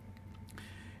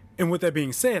 And with that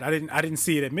being said, I didn't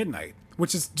see it at midnight,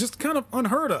 which is just kind of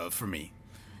unheard of for me.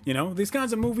 You know, these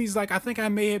kinds of movies, like I think I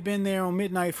may have been there on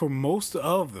midnight for most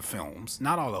of the films,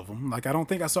 not all of them. Like I don't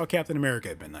think I saw Captain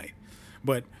America at midnight,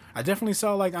 but I definitely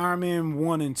saw like Iron Man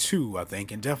 1 and 2, I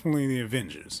think, and definitely the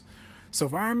Avengers. So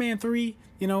for Iron Man 3,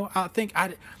 you know, I think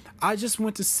I just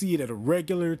went to see it at a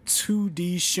regular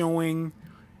 2D showing,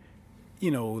 you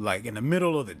know, like in the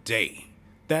middle of the day.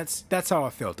 That's how I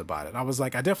felt about it. I was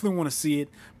like, I definitely want to see it,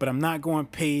 but I'm not going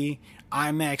to pay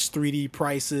IMAX 3D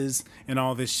prices and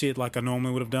all this shit like I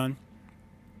normally would have done.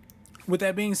 With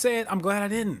that being said, I'm glad I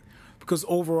didn't, because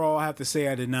overall I have to say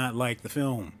I did not like the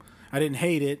film. I didn't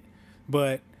hate it,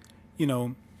 but, you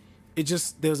know, it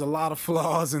just, there's a lot of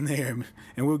flaws in there,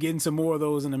 and we'll get into more of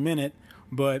those in a minute,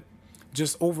 but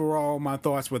just overall my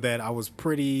thoughts were that I was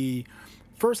pretty...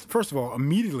 First of all,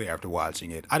 immediately after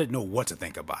watching it, I didn't know what to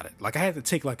think about it. Like, I had to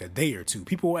take like a day or two.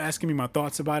 People were asking me my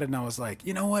thoughts about it, and I was like,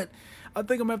 you know what? I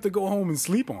think I'm gonna have to go home and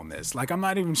sleep on this. Like, I'm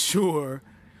not even sure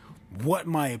what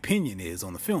my opinion is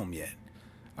on the film yet.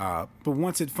 But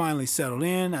once it finally settled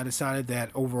in, I decided that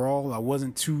overall I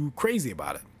wasn't too crazy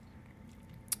about it.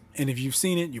 And if you've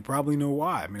seen it, you probably know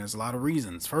why. I mean, there's a lot of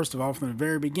reasons. First of all, from the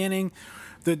very beginning,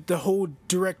 the whole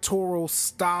directorial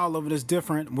style of it is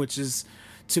different, which is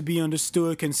to be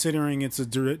understood considering it's a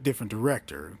different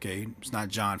director. Okay, it's not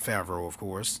Jon Favreau, of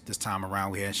course. This time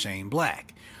around we had Shane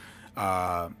Black.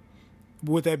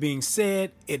 With that being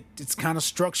said, it's kind of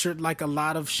structured like a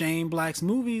lot of Shane Black's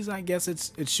movies. I guess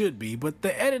it should be, but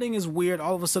the editing is weird.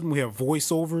 All of a sudden we have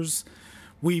voiceovers.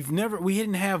 We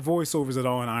didn't have voiceovers at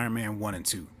all in Iron Man 1 and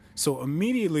 2. So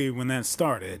immediately when that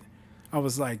started, I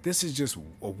was like, this is just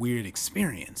a weird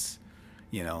experience,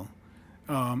 you know.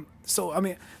 So, I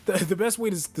mean, the best way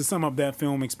to sum up that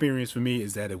film experience for me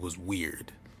is that it was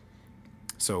weird.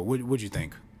 So, what'd you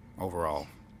think overall?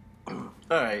 All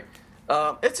right.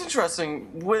 It's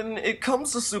interesting. When it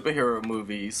comes to superhero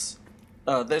movies,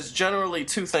 there's generally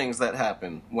two things that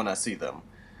happen when I see them,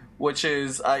 which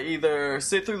is I either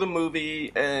sit through the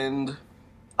movie and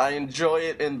I enjoy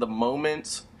it in the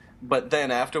moment, but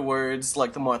then afterwards,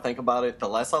 like the more I think about it, the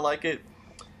less I like it.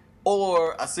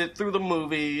 Or I sit through the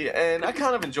movie and I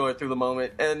kind of enjoy it through the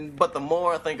moment, but the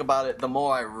more I think about it, the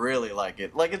more I really like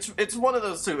it. Like it's one of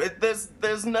those two.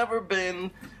 There's never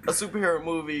been a superhero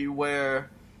movie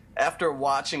where after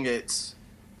watching it,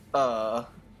 I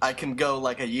can go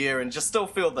like a year and just still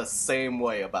feel the same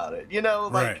way about it. You know,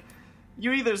 like Right.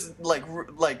 You either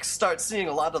like start seeing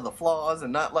a lot of the flaws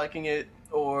and not liking it,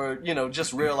 or you know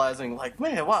just realizing like,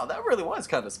 man, wow, that really was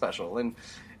kind of special. And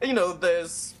you know,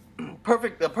 there's a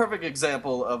perfect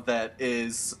example of that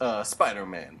is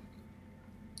Spider-Man.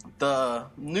 The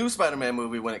new Spider-Man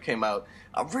movie, when it came out,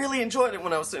 I really enjoyed it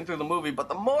when I was sitting through the movie, but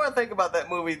the more I think about that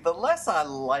movie, the less I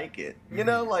like it. You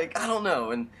know, like, I don't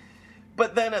know.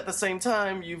 But then at the same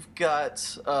time, you've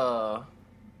got a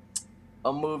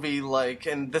movie like,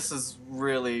 and this is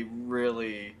really,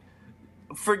 really,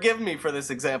 forgive me for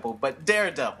this example, but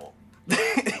Daredevil.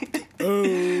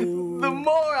 The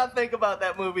more I think about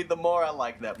that movie, the more I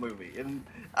like that movie. And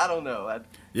I don't know.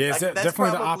 Yeah, it's that's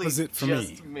definitely the probably opposite for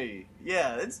just me. me.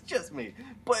 Yeah, it's just me.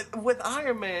 But with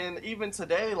Iron Man, even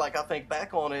today, like I think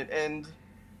back on it, and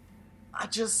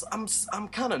I'm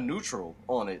kind of neutral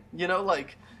on it. You know,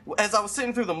 like as I was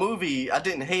sitting through the movie, I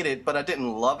didn't hate it, but I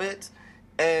didn't love it.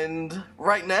 And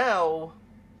right now,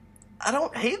 I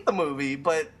don't hate the movie,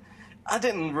 but I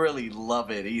didn't really love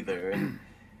it either.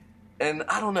 And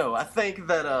I don't know. I think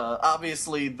that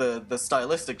obviously the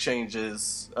stylistic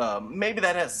changes, maybe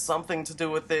that has something to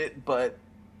do with it, but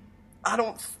I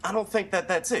don't think that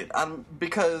that's it.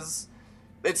 Because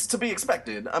it's to be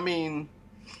expected. I mean,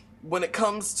 when it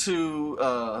comes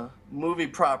to movie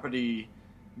property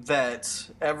that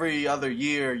every other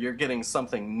year you're getting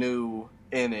something new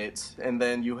in it, and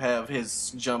then you have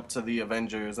his jump to the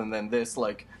Avengers, and then this,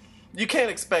 like, you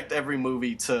can't expect every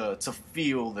movie to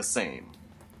feel the same.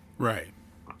 Right.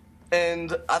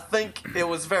 And I think it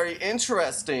was very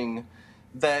interesting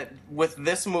that with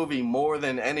this movie more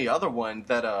than any other one,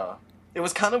 that it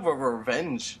was kind of a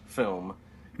revenge film.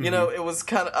 You know, it was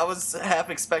kind of, I was half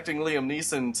expecting Liam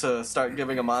Neeson to start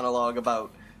giving a monologue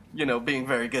about, you know, being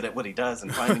very good at what he does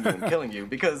and finding you and killing you,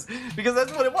 because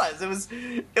that's what it was.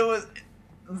 It was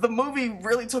the movie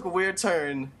really took a weird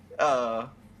turn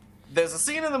there's a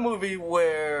scene in the movie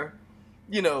where,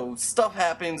 you know, stuff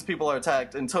happens, people are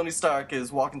attacked, and Tony Stark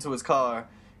is walking to his car,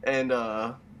 and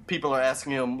people are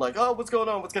asking him, like, oh, what's going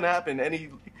on, what's gonna happen? And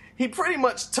he pretty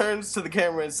much turns to the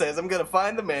camera and says, I'm gonna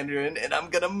find the Mandarin, and I'm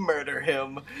gonna murder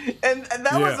him. And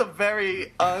that was a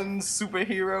very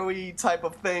un-superhero-y type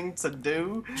of thing to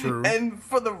do. True. And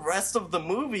for the rest of the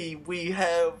movie, we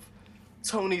have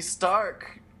Tony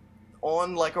Stark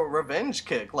on, like, a revenge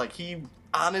kick. Like, he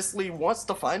honestly wants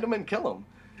to find him and kill him.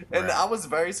 And Right. I was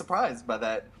very surprised by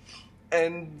that.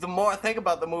 And the more I think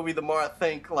about the movie, the more I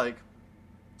think, like,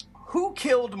 who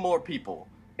killed more people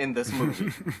in this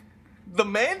movie? The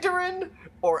Mandarin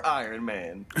or Iron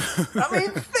Man? I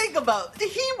mean, think about it.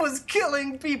 He was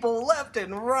killing people left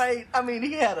and right. I mean,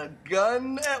 he had a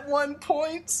gun at one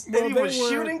point, and he was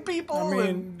shooting people. I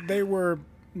mean, they were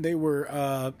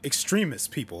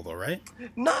extremist people, though, right?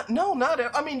 Not.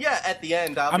 I mean, yeah. At the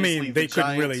end, I obviously, mean, they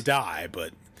couldn't really die,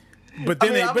 but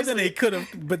then they could have.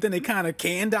 But then they kind of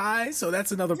can die, so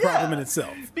that's another problem in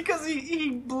itself. Because he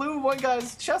blew one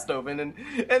guy's chest open,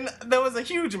 and there was a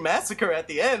huge massacre at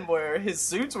the end where his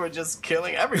suits were just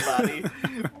killing everybody.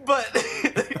 But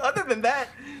other than that,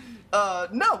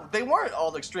 no, they weren't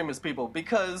all extremist people,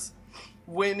 because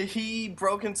when he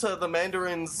broke into the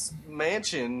Mandarin's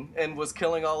mansion and was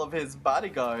killing all of his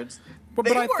bodyguards,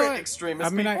 they weren't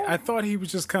extremist people. I thought he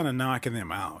was just kind of knocking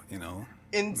them out, you know.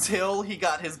 Until he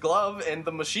got his glove and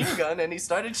the machine gun and he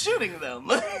started shooting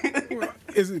them.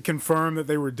 Is it confirmed that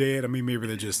they were dead? I mean, maybe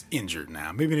they're just injured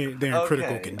now. Maybe they're in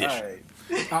critical condition.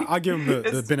 Right. I'll give them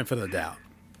the benefit of the doubt.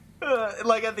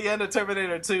 Like at the end of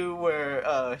Terminator 2,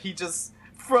 where he just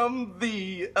from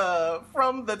the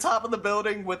top of the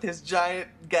building with his giant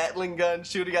Gatling gun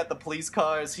shooting at the police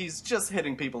cars, he's just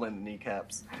hitting people in the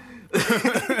kneecaps.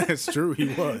 It's true, he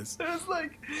was. It was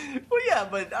like, well, yeah,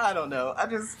 but I don't know. I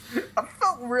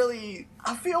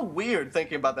feel weird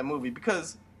thinking about that movie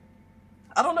because,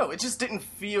 I don't know, it just didn't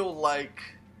feel like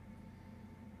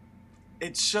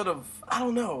it should have, I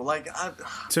don't know, like,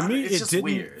 to me, it's just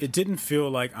weird. It didn't feel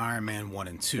like Iron Man 1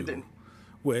 and 2,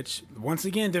 which, once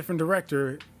again, different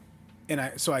director,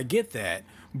 so I get that,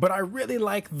 but I really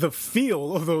like the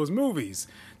feel of those movies.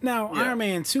 Now, Iron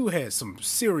Man 2 has some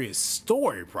serious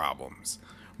story problems,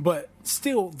 but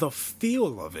still, the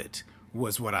feel of it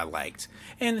was what I liked.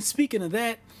 And speaking of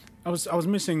that, I was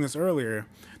mentioning this earlier,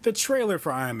 the trailer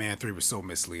for Iron Man 3 was so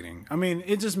misleading. I mean,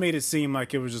 it just made it seem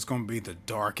like it was just going to be the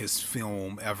darkest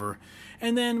film ever.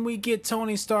 And then we get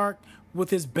Tony Stark with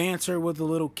his banter with the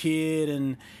little kid,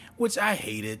 and which I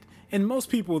hated. And most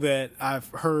people that I've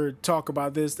heard talk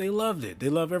about this, they loved it. They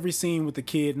love every scene with the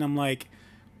kid, and I'm like,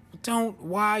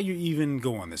 why you even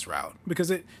go on this route?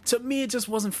 Because to me, it just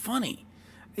wasn't funny.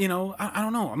 You know, I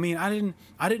don't know. I mean, I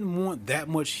didn't want that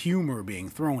much humor being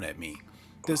thrown at me.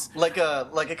 Like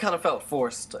it kind of felt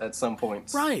forced at some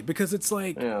points. Right, because it's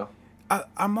like,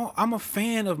 I'm a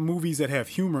fan of movies that have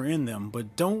humor in them,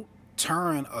 but don't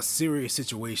turn a serious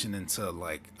situation into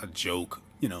like a joke,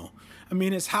 you know. I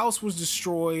mean, his house was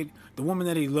destroyed. The woman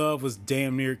that he loved was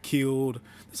damn near killed.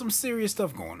 There's some serious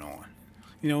stuff going on.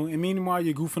 You know, and meanwhile,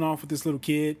 you're goofing off with this little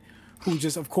kid who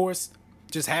just, of course,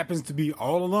 just happens to be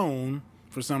all alone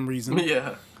for some reason.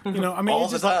 Yeah. You know, I mean, all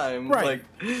the time. Right.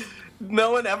 Like,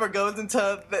 no one ever goes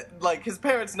into that. Like, his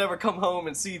parents never come home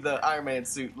and see the Iron Man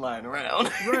suit lying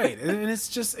around. Right. And it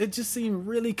just seemed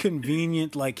really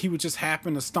convenient. Like, he would just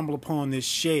happen to stumble upon this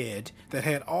shed that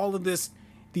had all of these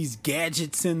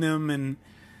gadgets in them, and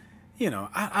you know,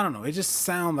 I don't know, it just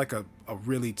sounded like a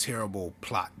really terrible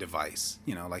plot device.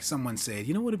 You know, like someone said,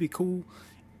 you know what would be cool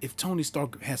if Tony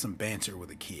Stark had some banter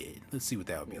with a kid. Let's see what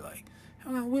that would be like.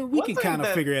 We can kind of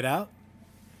figure it out.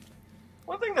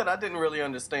 One thing that I didn't really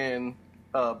understand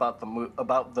about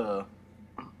the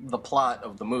plot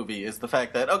of the movie is the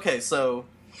fact that, okay, so,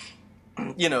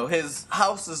 you know, his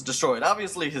house is destroyed.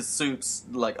 Obviously his suits,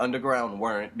 like, underground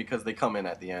weren't, because they come in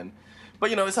at the end. But,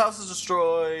 you know, his house is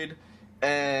destroyed,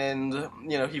 and,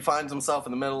 you know, he finds himself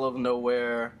in the middle of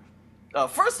nowhere.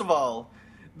 First of all,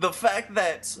 the fact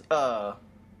that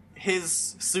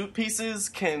his suit pieces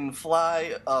can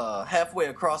fly halfway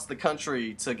across the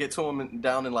country to get to him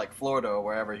down in, like, Florida or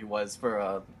wherever he was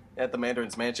for at the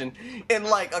Mandarin's mansion in,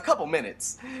 like, a couple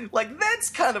minutes. Like,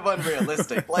 that's kind of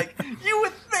unrealistic. Like, you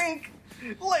would think,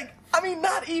 like, I mean,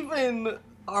 not even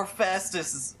our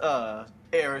fastest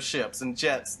airships and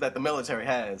jets that the military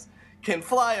has can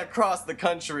fly across the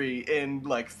country in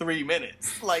like 3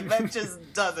 minutes. Like, that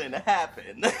just doesn't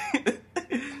happen.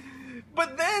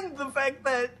 But then the fact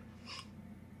that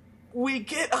we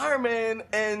get Iron Man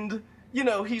and, you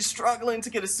know, he's struggling to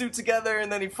get his suit together, and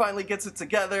then he finally gets it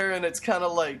together, and it's kind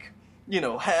of like, you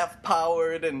know, half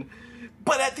powered, and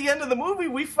But at the end of the movie,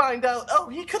 we find out, oh,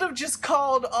 he could have just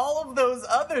called all of those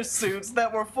other suits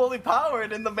that were fully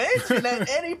powered in the mansion at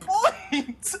any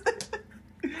point.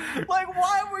 Like,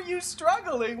 why were you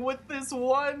struggling with this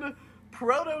one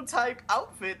prototype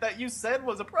outfit that you said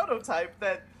was a prototype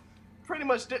that pretty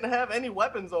much didn't have any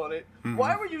weapons on it? Mm-hmm.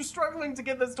 Why were you struggling to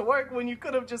get this to work when you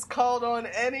could have just called on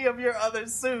any of your other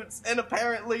suits, and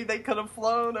apparently they could have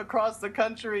flown across the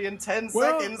country in 10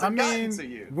 seconds and gotten to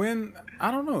you?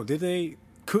 I don't know,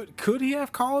 could he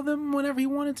have called them whenever he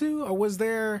wanted to? Or was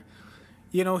there,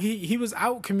 he was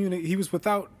he was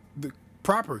without the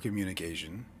proper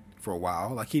communication for a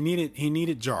while. Like, he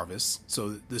needed Jarvis.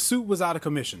 So the suit was out of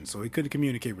commission, so he couldn't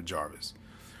communicate with Jarvis.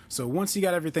 So once he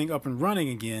got everything up and running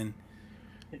again,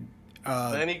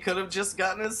 then he could have just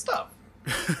gotten his stuff.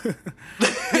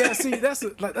 Yeah, see,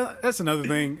 that's another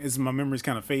thing, is my memory's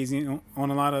kind of phasing on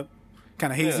a lot of,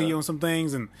 kind of hazy on some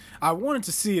things, and I wanted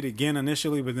to see it again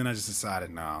initially, but then I just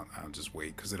decided, no, I'll just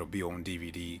wait, because it'll be on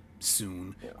DVD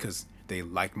soon, because they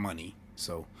like money.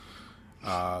 So,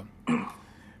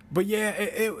 but yeah,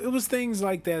 it was things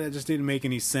like that just didn't make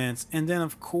any sense. And then,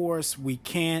 of course, we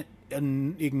can't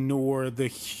ignore the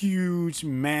huge,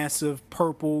 massive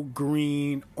purple,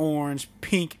 green, orange,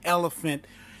 pink elephant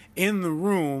in the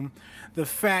room. The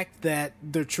fact that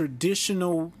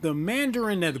the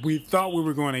Mandarin that we thought we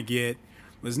were going to get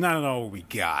was not at all what we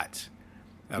got.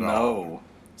 At all.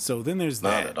 So then there's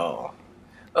that. Not at all.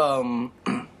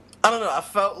 I don't know. I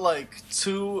felt like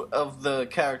two of the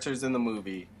characters in the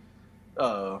movie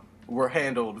were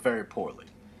handled very poorly.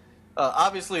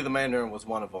 Obviously, the Mandarin was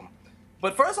one of them.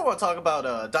 But first, I want to talk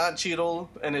about Don Cheadle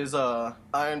and his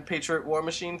Iron Patriot War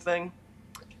Machine thing.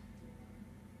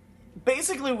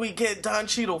 Basically, we get Don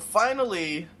Cheadle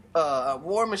finally.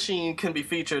 War Machine can be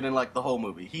featured in like the whole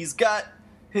movie. He's got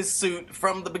his suit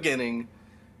from the beginning.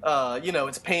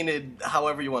 It's painted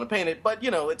however you want to paint it, but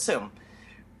it's him.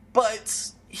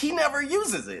 But he never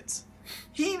uses it.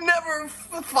 He never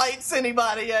fights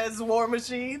anybody as War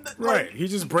Machine. Right. Like, he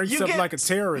just breaks up like a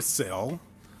terrorist cell.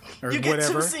 Or you get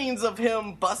whatever. 2 scenes of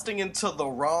him busting into the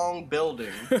wrong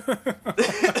building.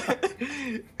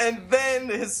 And then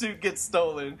his suit gets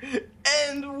stolen.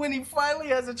 And when he finally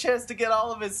has a chance to get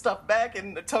all of his stuff back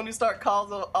and Tony Stark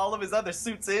calls all of his other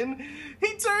suits in,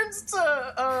 he turns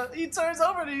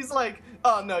over and he's like,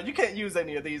 oh no, you can't use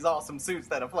any of these awesome suits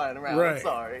that are flying around. Right. I'm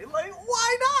sorry. Like,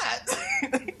 why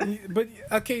not? But,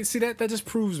 okay, see, that just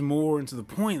proves more into the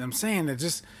point. I'm saying that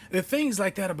just, there are things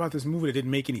like that about this movie that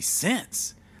didn't make any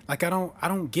sense. Like, I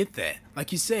don't get that.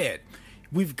 Like you said,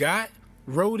 we've got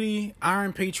Rhodey,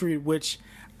 Iron Patriot, which,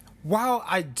 while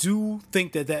I do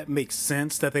think that makes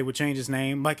sense that they would change his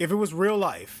name, like if it was real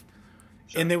life,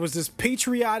 and there was this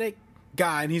patriotic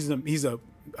guy, and he's a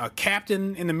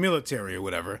captain in the military or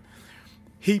whatever,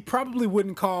 he probably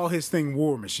wouldn't call his thing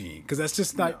War Machine, because that's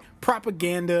just like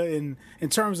propaganda in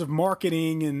terms of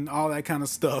marketing and all that kind of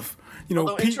stuff. PR,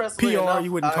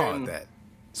 you wouldn't call it that.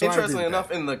 So interestingly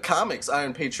enough, in the comics,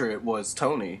 Iron Patriot was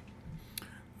Tony.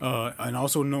 And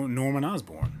also Norman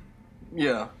Osborn.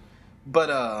 Yeah. But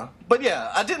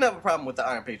yeah, I didn't have a problem with the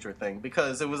Iron Patriot thing,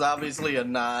 because it was obviously a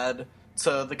nod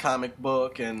to the comic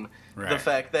book and the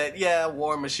fact that,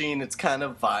 War Machine, it's kind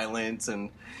of violent, and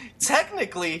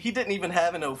technically he didn't even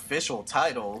have an official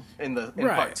title in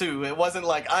part 2. It wasn't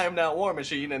like I am now War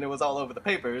Machine and it was all over the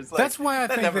papers. Like, that's why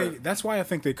I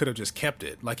think they could have just kept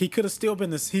it. Like, he could have still been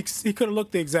this, he could have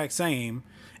looked the exact same,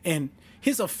 and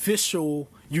his official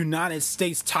United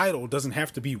States title doesn't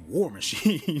have to be War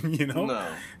Machine, No.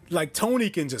 Like, Tony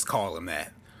can just call him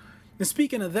that. And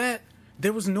speaking of that,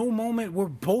 there was no moment where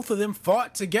both of them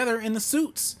fought together in the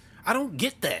suits. I don't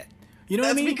get that. You know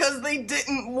what I mean? That's because they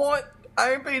didn't want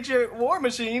Iron Patriot War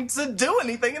Machine to do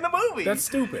anything in the movie. That's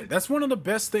stupid. That's one of the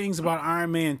best things about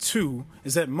Iron Man 2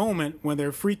 is that moment when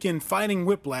they're freaking fighting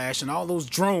Whiplash and all those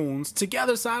drones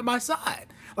together side by side.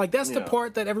 Like, that's the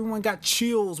part that everyone got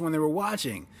chills when they were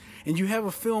watching. And you have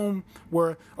a film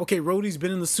where, okay, Rhodey's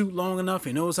been in the suit long enough.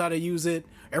 He knows how to use it.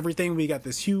 Everything. We got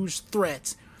this huge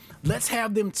threat. Let's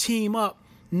have them team up.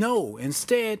 No,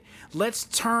 instead, let's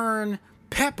turn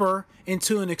Pepper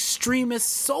into an extremist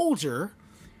soldier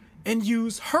and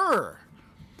use her,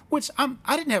 which I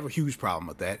didn't have a huge problem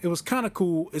with that. It was kind of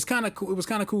cool. It was kind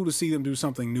of cool to see them do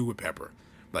something new with Pepper,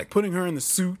 like putting her in the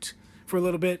suit for a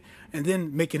little bit and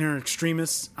then making her an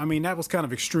extremist. I mean, that was kind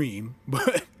of extreme,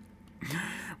 but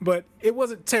it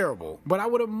wasn't terrible. But I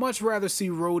would have much rather see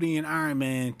Rhodey and Iron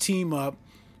Man team up,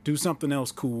 do something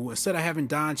else cool instead of having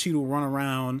Don Cheadle run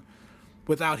around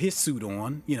without his suit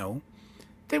on.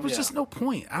 There was just no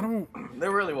point.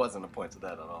 There really wasn't a point to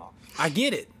that at all. I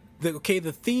get it.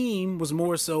 The theme was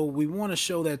more so we want to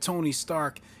show that Tony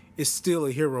Stark is still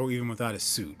a hero even without his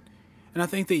suit. And I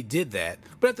think they did that.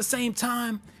 But at the same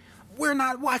time, we're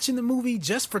not watching the movie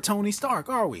just for Tony Stark,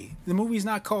 are we? The movie's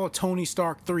not called Tony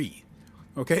Stark 3,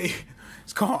 okay?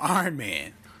 It's called Iron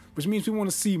Man, which means we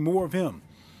want to see more of him.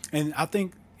 And I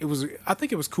think it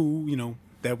was cool, you know,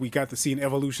 that we got to see an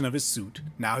evolution of his suit.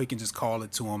 Now he can just call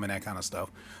it to him and that kind of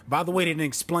stuff. By the way, they didn't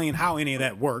explain how any of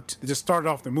that worked. They just started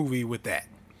off the movie with that.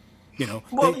 You know,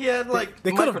 well, he had like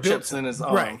microchips in his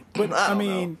arm, right? But I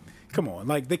mean, know. Come on,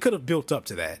 like they could have built up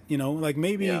to that. You know, like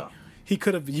maybe he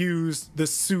could have used the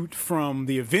suit from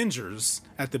the Avengers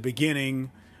at the beginning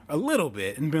a little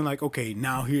bit and been like, okay,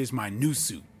 now here's my new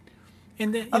suit,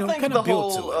 and then kind of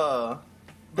build to it.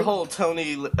 The whole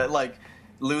Tony like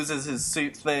loses his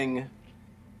suit thing,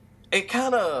 it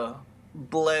kind of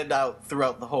bled out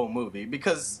throughout the whole movie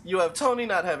because you have Tony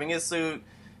not having his suit.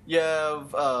 You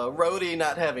have Rhodey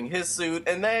not having his suit,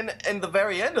 and then in the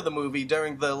very end of the movie,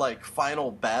 during the like final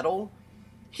battle,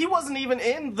 he wasn't even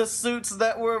in the suits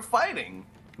that were fighting.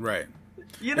 Right.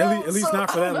 You know, at least not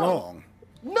for that long.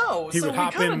 No, he would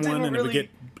hop in one and it would get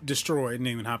destroyed, and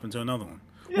then he would hop into another one.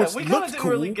 Yeah, which we kind of looked didn't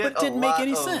cool, really get but didn't make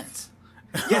any sense.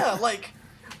 Yeah, like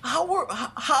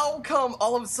how come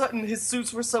all of a sudden his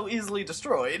suits were so easily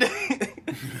destroyed?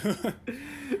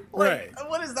 Right.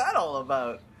 What is that all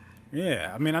about?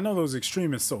 Yeah, I mean, I know those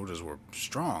extremist soldiers were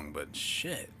strong, but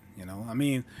shit, you know? I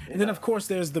mean, and then of course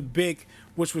there's the big,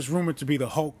 which was rumored to be the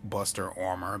Hulkbuster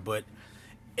armor, but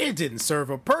it didn't serve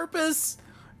a purpose.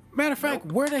 Matter of fact,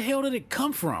 where the hell did it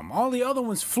come from? All the other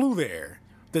ones flew there.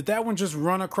 Did that one just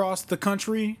run across the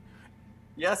country?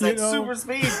 Yes, at super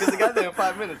speed, because it got there in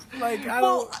 5 minutes. Like,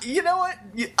 you know what?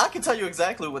 I can tell you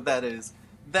exactly what that is.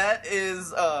 That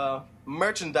is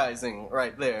merchandising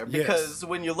right there. Because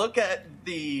when you look at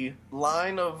the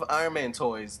line of Iron Man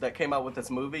toys that came out with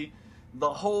this movie,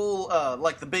 the whole,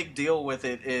 like, the big deal with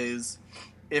it is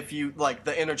if you, like,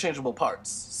 the interchangeable parts.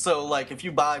 So, like, if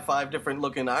you buy 5 different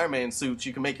looking Iron Man suits,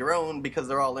 you can make your own because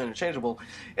they're all interchangeable.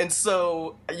 And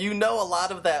so, you know, a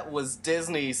lot of that was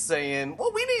Disney saying,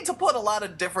 well, we need to put a lot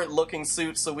of different looking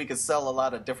suits so we can sell a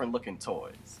lot of different looking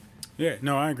toys. Yeah,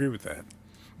 no, I agree with that.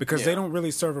 Because they don't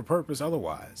really serve a purpose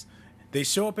otherwise. They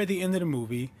show up at the end of the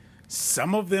movie.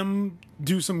 Some of them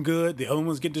do some good. The other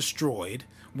ones get destroyed.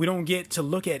 We don't get to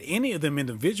look at any of them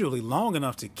individually long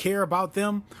enough to care about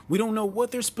them. We don't know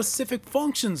what their specific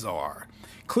functions are.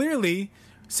 Clearly,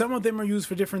 some of them are used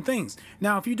for different things.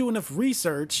 Now, if you do enough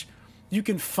research, you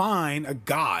can find a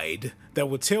guide that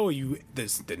will tell you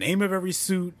the name of every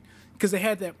suit. Because they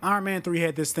had that, Iron Man 3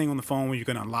 had this thing on the phone where you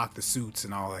can unlock the suits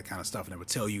and all that kind of stuff, and it would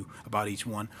tell you about each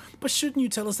one. But shouldn't you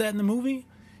tell us that in the movie?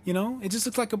 You know, it just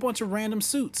looks like a bunch of random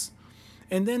suits.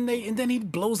 And then he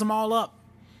blows them all up.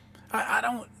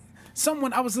 I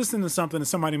was listening to something and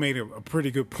somebody made a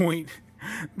pretty good point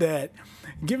that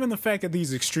given the fact that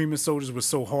these extremist soldiers were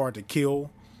so hard to kill,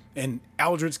 and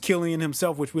Aldrich Killian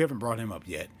himself, which we haven't brought him up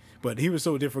yet, but he was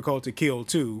so difficult to kill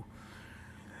too,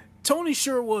 Tony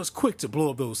sure was quick to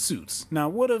blow up those suits. Now,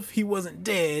 what if he wasn't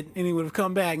dead and he would have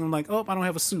come back and I'm like, oh, I don't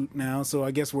have a suit now, so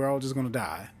I guess we're all just going to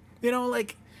die. You know,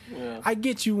 like, I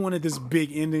get you wanted this big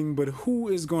ending, but who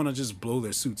is going to just blow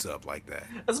their suits up like that?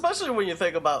 Especially when you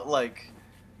think about, like,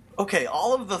 okay,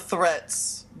 all of the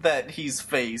threats that he's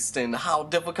faced and how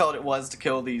difficult it was to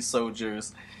kill these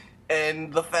soldiers,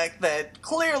 and the fact that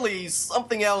clearly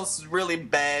something else really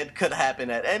bad could happen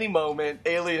at any moment.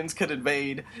 Aliens could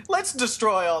invade. Let's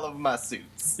destroy all of my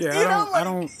suits. Yeah, I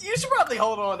don't. You should probably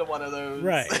hold on to one of those.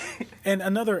 Right. And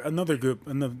another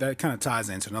that kind of ties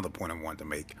into another point I wanted to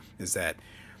make is that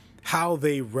how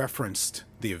they referenced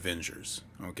the Avengers.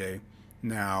 Okay,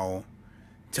 now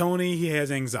Tony, he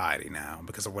has anxiety now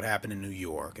because of what happened in New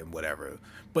York and whatever.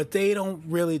 But they don't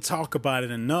really talk about it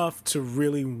enough to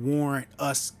really warrant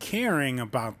us caring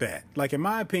about that. Like, in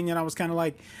my opinion, I was kind of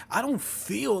like, I don't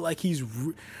feel like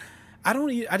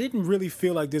I didn't really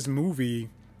feel like this movie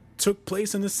took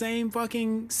place in the same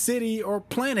fucking city or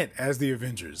planet as the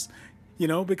Avengers. You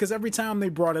know, because every time they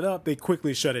brought it up, they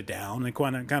quickly shut it down and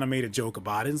kind of made a joke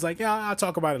about it. It's like, yeah, I'll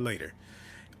talk about it later.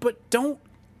 But don't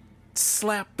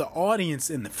slap the audience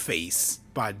in the face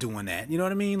by doing that. You know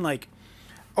what I mean? Like,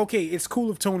 okay, it's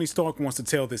cool if Tony Stark wants to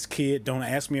tell this kid, don't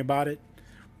ask me about it,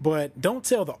 but don't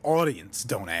tell the audience,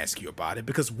 don't ask you about it,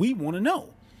 because we want to know.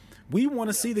 We want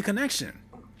to see the connection.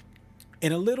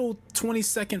 And a little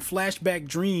 20-second flashback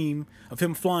dream of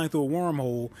him flying through a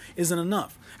wormhole isn't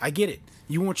enough. I get it.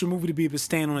 You want your movie to be able to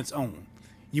stand on its own.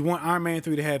 You want Iron Man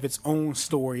 3 to have its own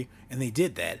story, and they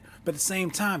did that. But at the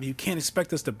same time, you can't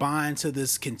expect us to buy into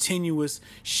this continuous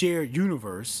shared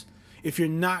universe if you're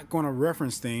not going to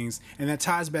reference things, and that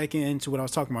ties back into what I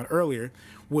was talking about earlier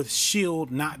with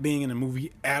S.H.I.E.L.D. not being in the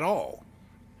movie at all.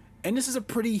 And this is a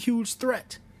pretty huge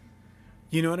threat.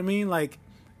 You know what I mean? Like,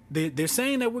 they're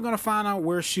saying that we're going to find out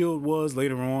where S.H.I.E.L.D. was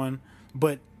later on,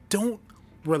 but don't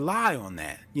rely on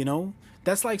that, you know?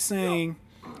 That's like saying,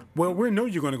 well, we know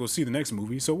you're going to go see the next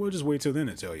movie, so we'll just wait till then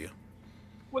to tell you.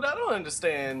 What I don't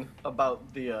understand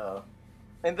about the,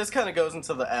 and this kind of goes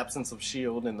into the absence of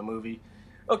S.H.I.E.L.D. in the movie.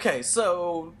 Okay,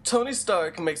 so Tony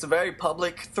Stark makes a very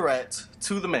public threat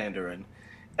to the Mandarin.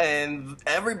 And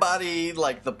everybody,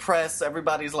 like the press,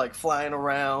 everybody's like flying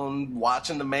around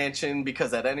watching the mansion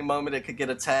because at any moment it could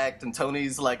get attacked, and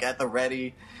Tony's like at the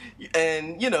ready.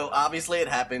 And, you know, obviously it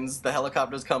happens. The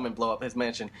helicopters come and blow up his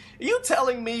mansion. Are you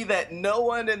telling me that no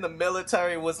one in the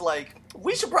military was like,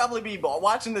 we should probably be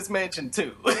watching this mansion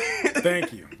too?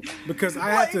 Thank you. Because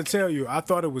I have to tell you, I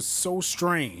thought it was so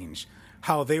strange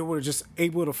how they were just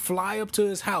able to fly up to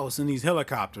his house in these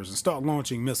helicopters and start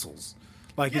launching missiles.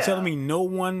 Like, you're telling me no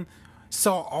one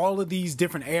saw all of these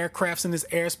different aircrafts in this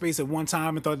airspace at one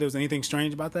time and thought there was anything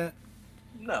strange about that?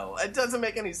 No, it doesn't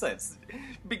make any sense.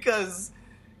 Because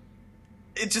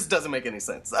it just doesn't make any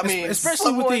sense. I mean,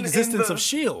 especially with the existence of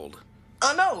S.H.I.E.L.D.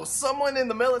 I know. Someone in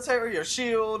the military or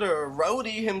S.H.I.E.L.D. or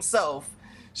Rhodey himself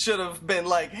should have been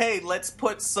like, hey, let's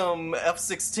put some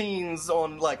F-16s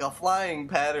on like a flying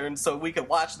pattern so we could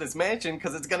watch this mansion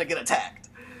because it's going to get attacked.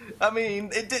 I mean,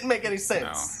 it didn't make any sense.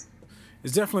 No.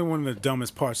 It's definitely one of the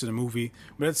dumbest parts of the movie,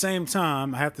 but at the same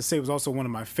time, I have to say it was also one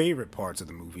of my favorite parts of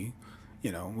the movie.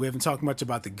 You know, we haven't talked much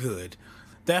about the good.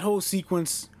 That whole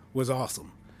sequence was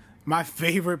awesome. My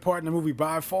favorite part in the movie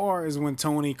by far is when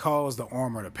Tony calls the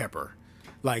armor to Pepper.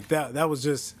 Like, that was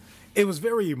just, it was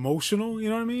very emotional, you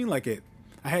know what I mean? Like,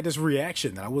 I had this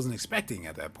reaction that I wasn't expecting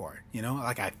at that part, you know?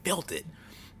 Like, I felt it.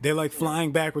 They're like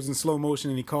flying backwards in slow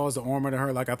motion and he calls the armor to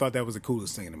her. Like, I thought that was the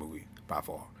coolest thing in the movie by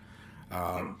far.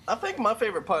 I think my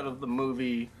favorite part of the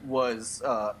movie was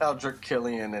Aldrich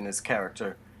Killian and his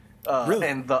character. Really?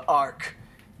 And the arc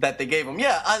that they gave him.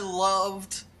 Yeah, I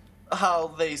loved how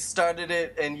they started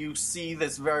it and you see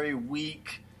this very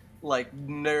weak, like,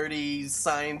 nerdy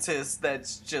scientist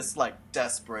that's just, like,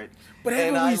 desperate. But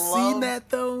haven't we seen that,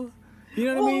 though? You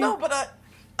know what I mean? No, but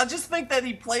I just think that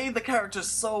he played the character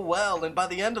so well, and by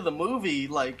the end of the movie,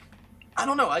 like, I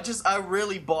don't know, I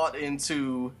really bought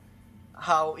into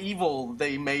how evil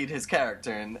they made his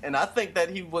character, and I think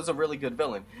that he was a really good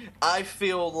villain. I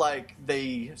feel like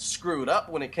they screwed up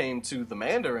when it came to the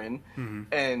Mandarin,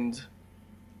 and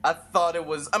I thought it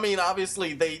was, I mean,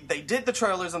 obviously they did the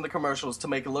trailers and the commercials to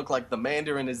make it look like the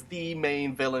Mandarin is the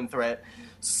main villain threat.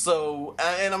 So,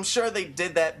 and I'm sure they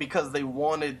did that because they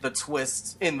wanted the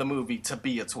twist in the movie to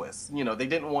be a twist. You know, they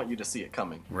didn't want you to see it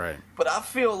coming. Right. But I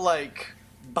feel like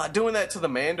by doing that to the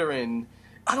Mandarin,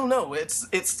 I don't know,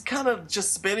 it's kind of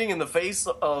just spitting in the face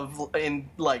of, in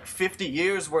like 50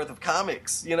 years worth of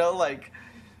comics, you know, like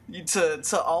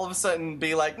to all of a sudden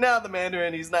be like, nah, the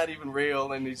Mandarin, he's not even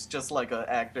real and he's just like an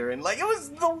actor, and like it was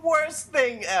the worst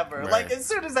thing ever. Right. Like as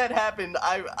soon as that happened,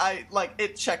 I like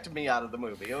it checked me out of the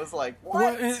movie. It was like,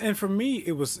 what? Well, and for me,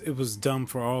 it was dumb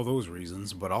for all those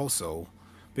reasons, but also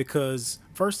because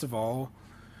first of all,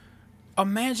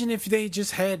 imagine if they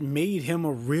just had made him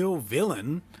a real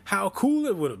villain, how cool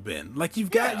it would have been. Like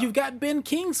you've got Ben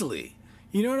Kingsley.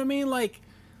 You know what I mean? Like,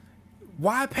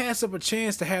 why pass up a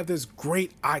chance to have this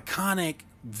great iconic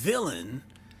villain?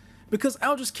 Because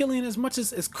Aldrich Killian, as much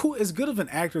as cool, as good of an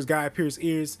actor as Guy Pearce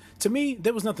is, to me,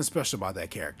 there was nothing special about that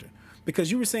character.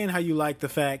 Because you were saying how you liked the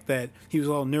fact that he was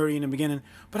all nerdy in the beginning,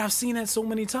 but I've seen that so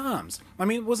many times. I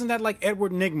mean, wasn't that like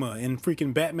Edward Nygma in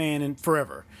freaking Batman and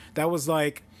Forever? That was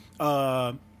like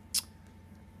the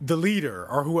leader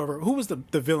or whoever. Who was the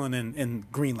villain in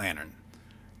Green Lantern?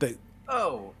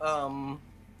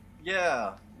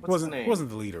 Yeah. What's his name?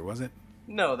 Wasn't the leader, was it?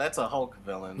 No, that's a Hulk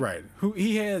villain. Right. Who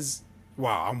he has.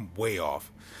 Wow, I'm way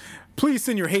off. Please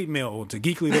send your hate mail to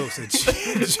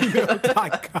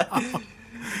geeklydose@gmail.com.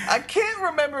 I can't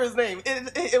remember his name.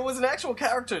 It was an actual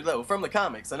character, though, from the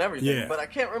comics and everything. Yeah. But I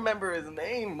can't remember his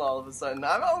name all of a sudden.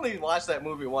 I've only watched that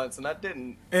movie once, and I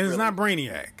didn't. And it's really... not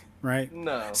Brainiac, right?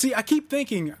 No. See, I keep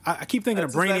thinking of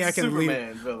Brainiac and the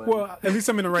leader. Villain. Well, at least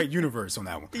I'm in the right universe on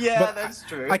that one. Yeah, but that's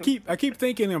true. I keep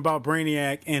thinking about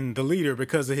Brainiac and the leader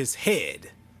because of his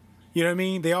head. You know what I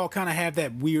mean? They all kind of have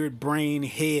that weird brain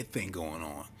head thing going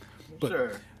on. But,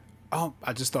 sure. Oh,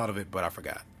 I just thought of it, but I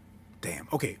forgot. Damn.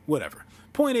 Okay, whatever.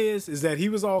 Point is that he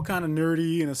was all kind of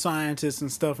nerdy and a scientist and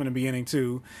stuff in the beginning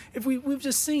too. We've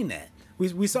just seen that.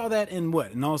 We saw that in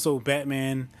what? And also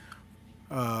Batman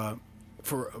and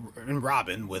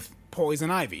Robin with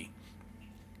Poison Ivy.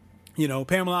 You know,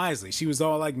 Pamela Isley, she was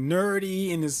all like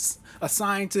nerdy and is a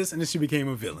scientist, and then she became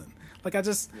a villain. Like I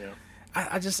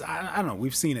don't know.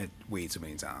 We've seen it way too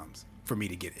many times for me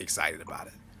to get excited about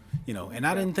it. You know, and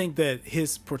I didn't think that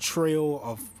his portrayal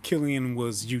of Killian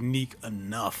was unique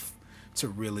enough to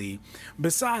really.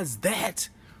 Besides that,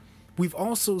 we've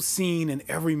also seen in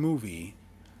every movie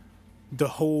the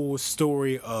whole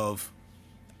story of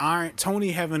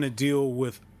Tony having to deal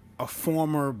with a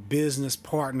former business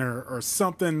partner or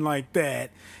something like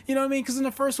that. You know what I mean? Because in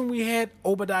the first one we had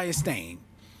Obadiah Stane,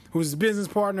 who was his business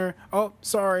partner. Oh,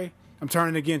 sorry, I'm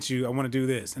turning against you. I want to do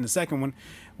this. And the second one,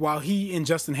 while he and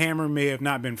Justin Hammer may have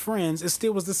not been friends, it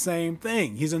still was the same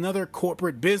thing. He's another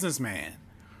corporate businessman.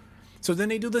 So then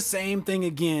they do the same thing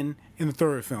again in the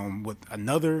third film with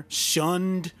another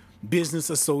shunned business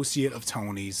associate of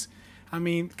Tony's. I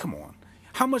mean, come on.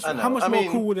 How much more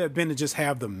cool would it have been to just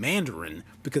have the Mandarin?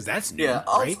 Because that's new,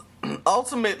 right?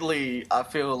 Ultimately, I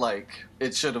feel like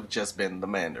it should have just been the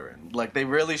Mandarin. Like, they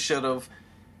really should have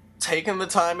taken the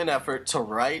time and effort to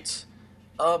write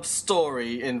a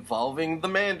story involving the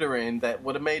Mandarin that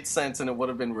would have made sense and it would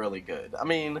have been really good. I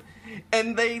mean,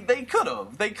 and they could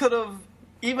have. They could have,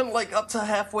 even like up to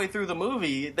halfway through the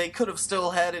movie, they could have still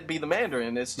had it be the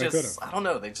Mandarin. It's just, I don't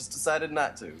know, they just decided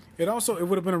not to. It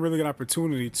would have been a really good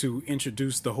opportunity to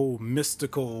introduce the whole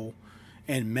mystical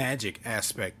and magic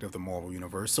aspect of the Marvel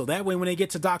Universe. So that way when they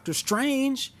get to Doctor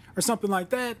Strange or something like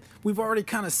that, we've already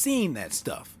kind of seen that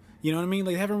stuff. You know what I mean?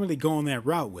 They haven't really gone that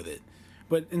route with it.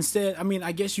 But instead, I mean,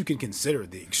 I guess you can consider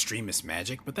the extremist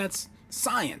magic, but that's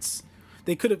science.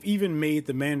 They could have even made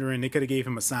the Mandarin, they could have gave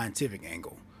him a scientific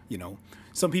angle, you know.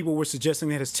 Some people were suggesting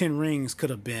that his 10 rings could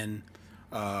have been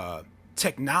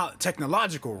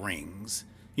technological rings.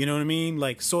 You know what I mean?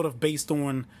 Like sort of based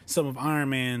on some of Iron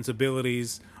Man's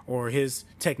abilities or his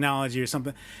technology or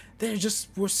something. There just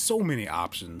were so many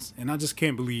options, and I just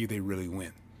can't believe they really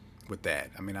went with that.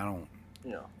 I mean, I don't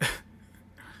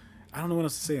know what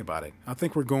else to say about it. I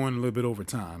think we're going a little bit over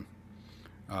time.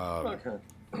 Okay.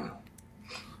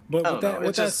 But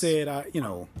with that said,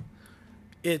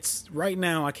 it's right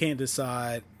now I can't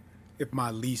decide if my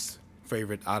least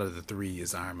favorite out of the three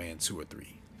is Iron Man 2 or 3.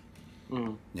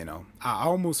 Mm. You know, I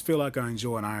almost feel like I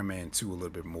enjoy Iron Man 2 a little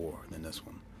bit more than this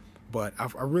one. But I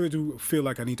really do feel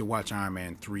like I need to watch Iron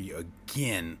Man 3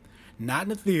 again. Not in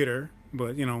the theater,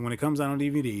 but, you know, when it comes out on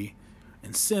DVD,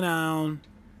 and sit down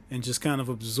and just kind of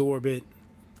absorb it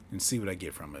and see what I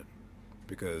get from it.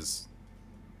 Because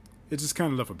it just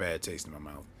kind of left a bad taste in my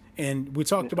mouth. And we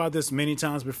talked about this many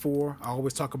times before. I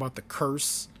always talk about the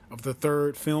curse of the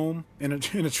third film in a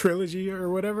trilogy or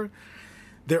whatever.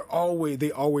 They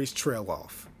always trail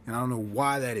off. And I don't know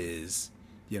why that is,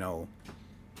 you know.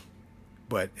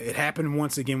 But it happened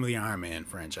once again with the Iron Man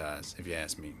franchise, if you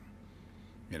ask me.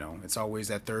 You know, it's always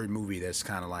that third movie that's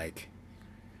kind of like.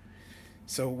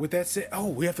 So with that said,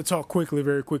 we have to talk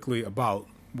very quickly about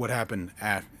what happened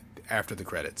after the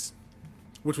credits,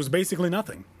 which was basically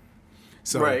nothing.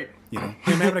 So, right. You know,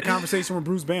 him having a conversation with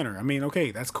Bruce Banner. I mean,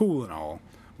 okay, that's cool and all.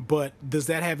 But does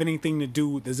that have anything to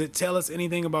do? Does it tell us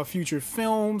anything about future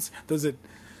films? Does it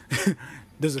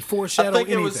foreshadow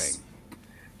anything?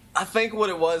 I think what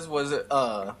it was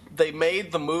they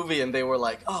made the movie and they were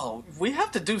like, oh, we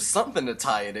have to do something to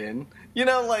tie it in. You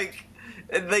know, like,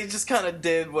 they just kind of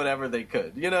did whatever they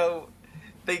could. You know,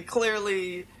 they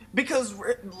clearly, because,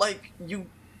 like,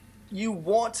 you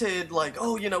wanted, like,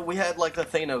 oh, you know, we had, like, a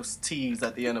Thanos tease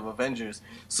at the end of Avengers.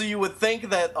 So you would think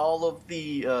that all of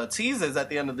the teases at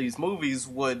the end of these movies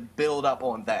would build up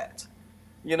on that,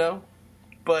 you know?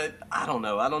 But I don't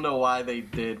know. I don't know why they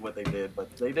did what they did,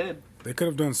 but they did. They could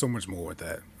have done so much more with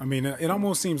that. I mean, it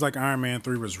almost seems like Iron Man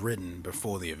 3 was written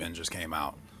before the Avengers came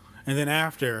out. And then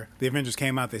after the Avengers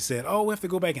came out, they said, we have to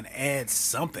go back and add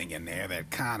something in there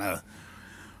that kind of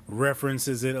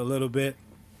references it a little bit.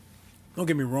 Don't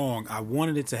get me wrong, I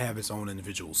wanted it to have its own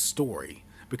individual story,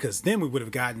 because then we would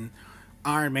have gotten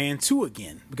Iron Man 2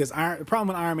 again. Because the problem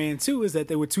with Iron Man 2 is that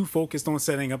they were too focused on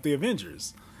setting up the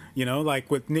Avengers. You know, like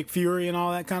with Nick Fury and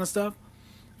all that kind of stuff.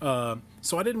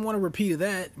 So I didn't want to repeat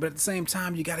that, but at the same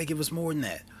time, you got to give us more than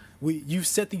that. You've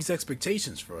set these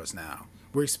expectations for us now.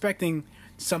 We're expecting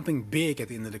something big at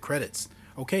the end of the credits.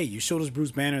 Okay, you showed us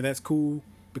Bruce Banner, that's cool,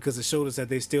 because it showed us that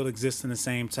they still exist in the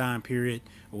same time period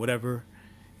or whatever,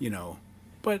 you know.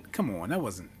 But come on, that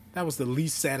was the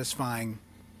least satisfying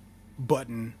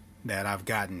button that I've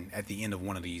gotten at the end of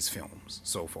one of these films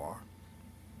so far.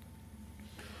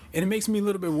 And it makes me a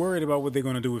little bit worried about what they're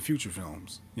going to do with future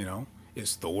films, you know.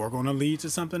 Is Thor going to lead to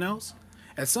something else?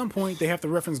 At some point, they have to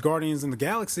reference Guardians in the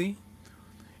Galaxy.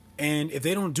 And if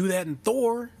they don't do that in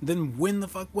Thor, then when the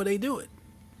fuck will they do it?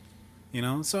 You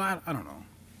know? So I don't know.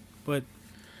 But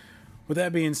with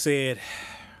that being said,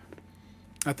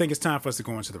 I think it's time for us to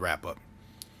go into the wrap up.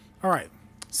 All right.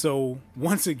 So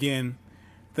once again,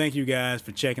 thank you guys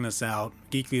for checking us out.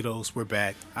 Geekly Dose, we're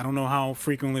back. I don't know how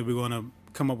frequently we're going to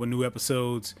come up with new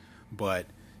episodes, but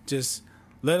just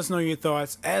let us know your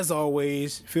thoughts. As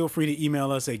always, feel free to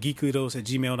email us at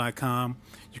geeklydose@gmail.com.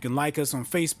 You can like us on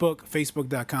Facebook,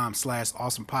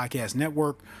 facebook.com/Awesome Podcast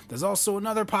Network. There's also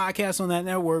another podcast on that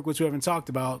network, which we haven't talked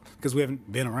about because we haven't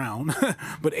been around,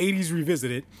 but 80s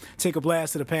Revisited. Take a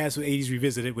blast to the past with 80s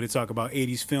Revisited, where they talk about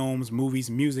 80s films, movies,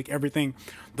 music, everything.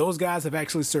 Those guys have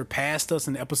actually surpassed us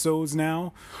in episodes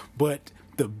now, but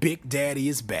the Big Daddy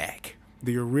is back.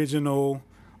 The original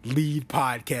lead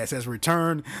podcast has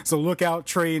returned, so look out,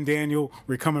 Trey and Daniel.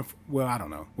 We're coming well, I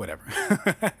don't know, whatever.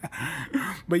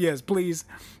 But yes, please,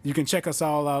 you can check us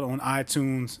all out on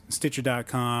iTunes,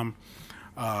 Stitcher.com.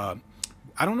 I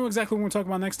don't know exactly what we're talking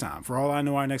about next time. For all I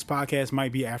know, our next podcast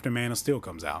might be after Man of Steel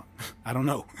comes out. I don't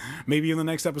know. Maybe in the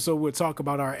next episode we'll talk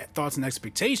about our thoughts and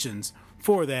expectations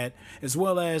for that, as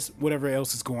well as whatever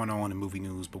else is going on in movie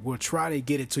news. But we'll try to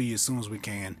get it to you as soon as we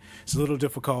can. It's a little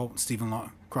difficult. Stephen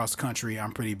across the country.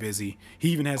 I'm pretty busy. He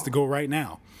even has to go right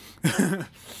now.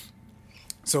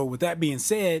 So with that being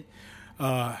said,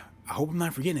 I hope I'm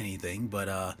not forgetting anything.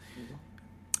 But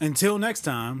until next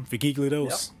time, for Geekly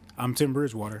Dose, I'm Tim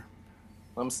Bridgewater.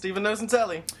 I'm Steven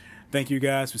Nosentelli. Thank you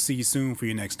guys. We'll see you soon for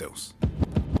your next dose.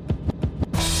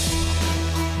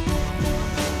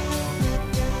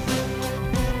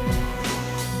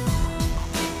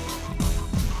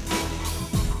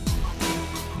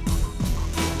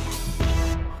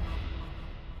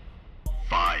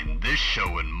 Find this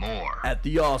show and more at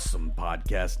the Awesome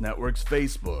Podcast Network's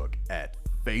Facebook at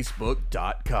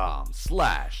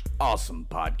facebook.com/Awesome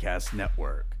Podcast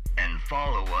Network. And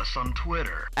follow us on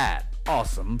Twitter at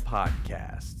Awesome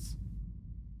Podcasts.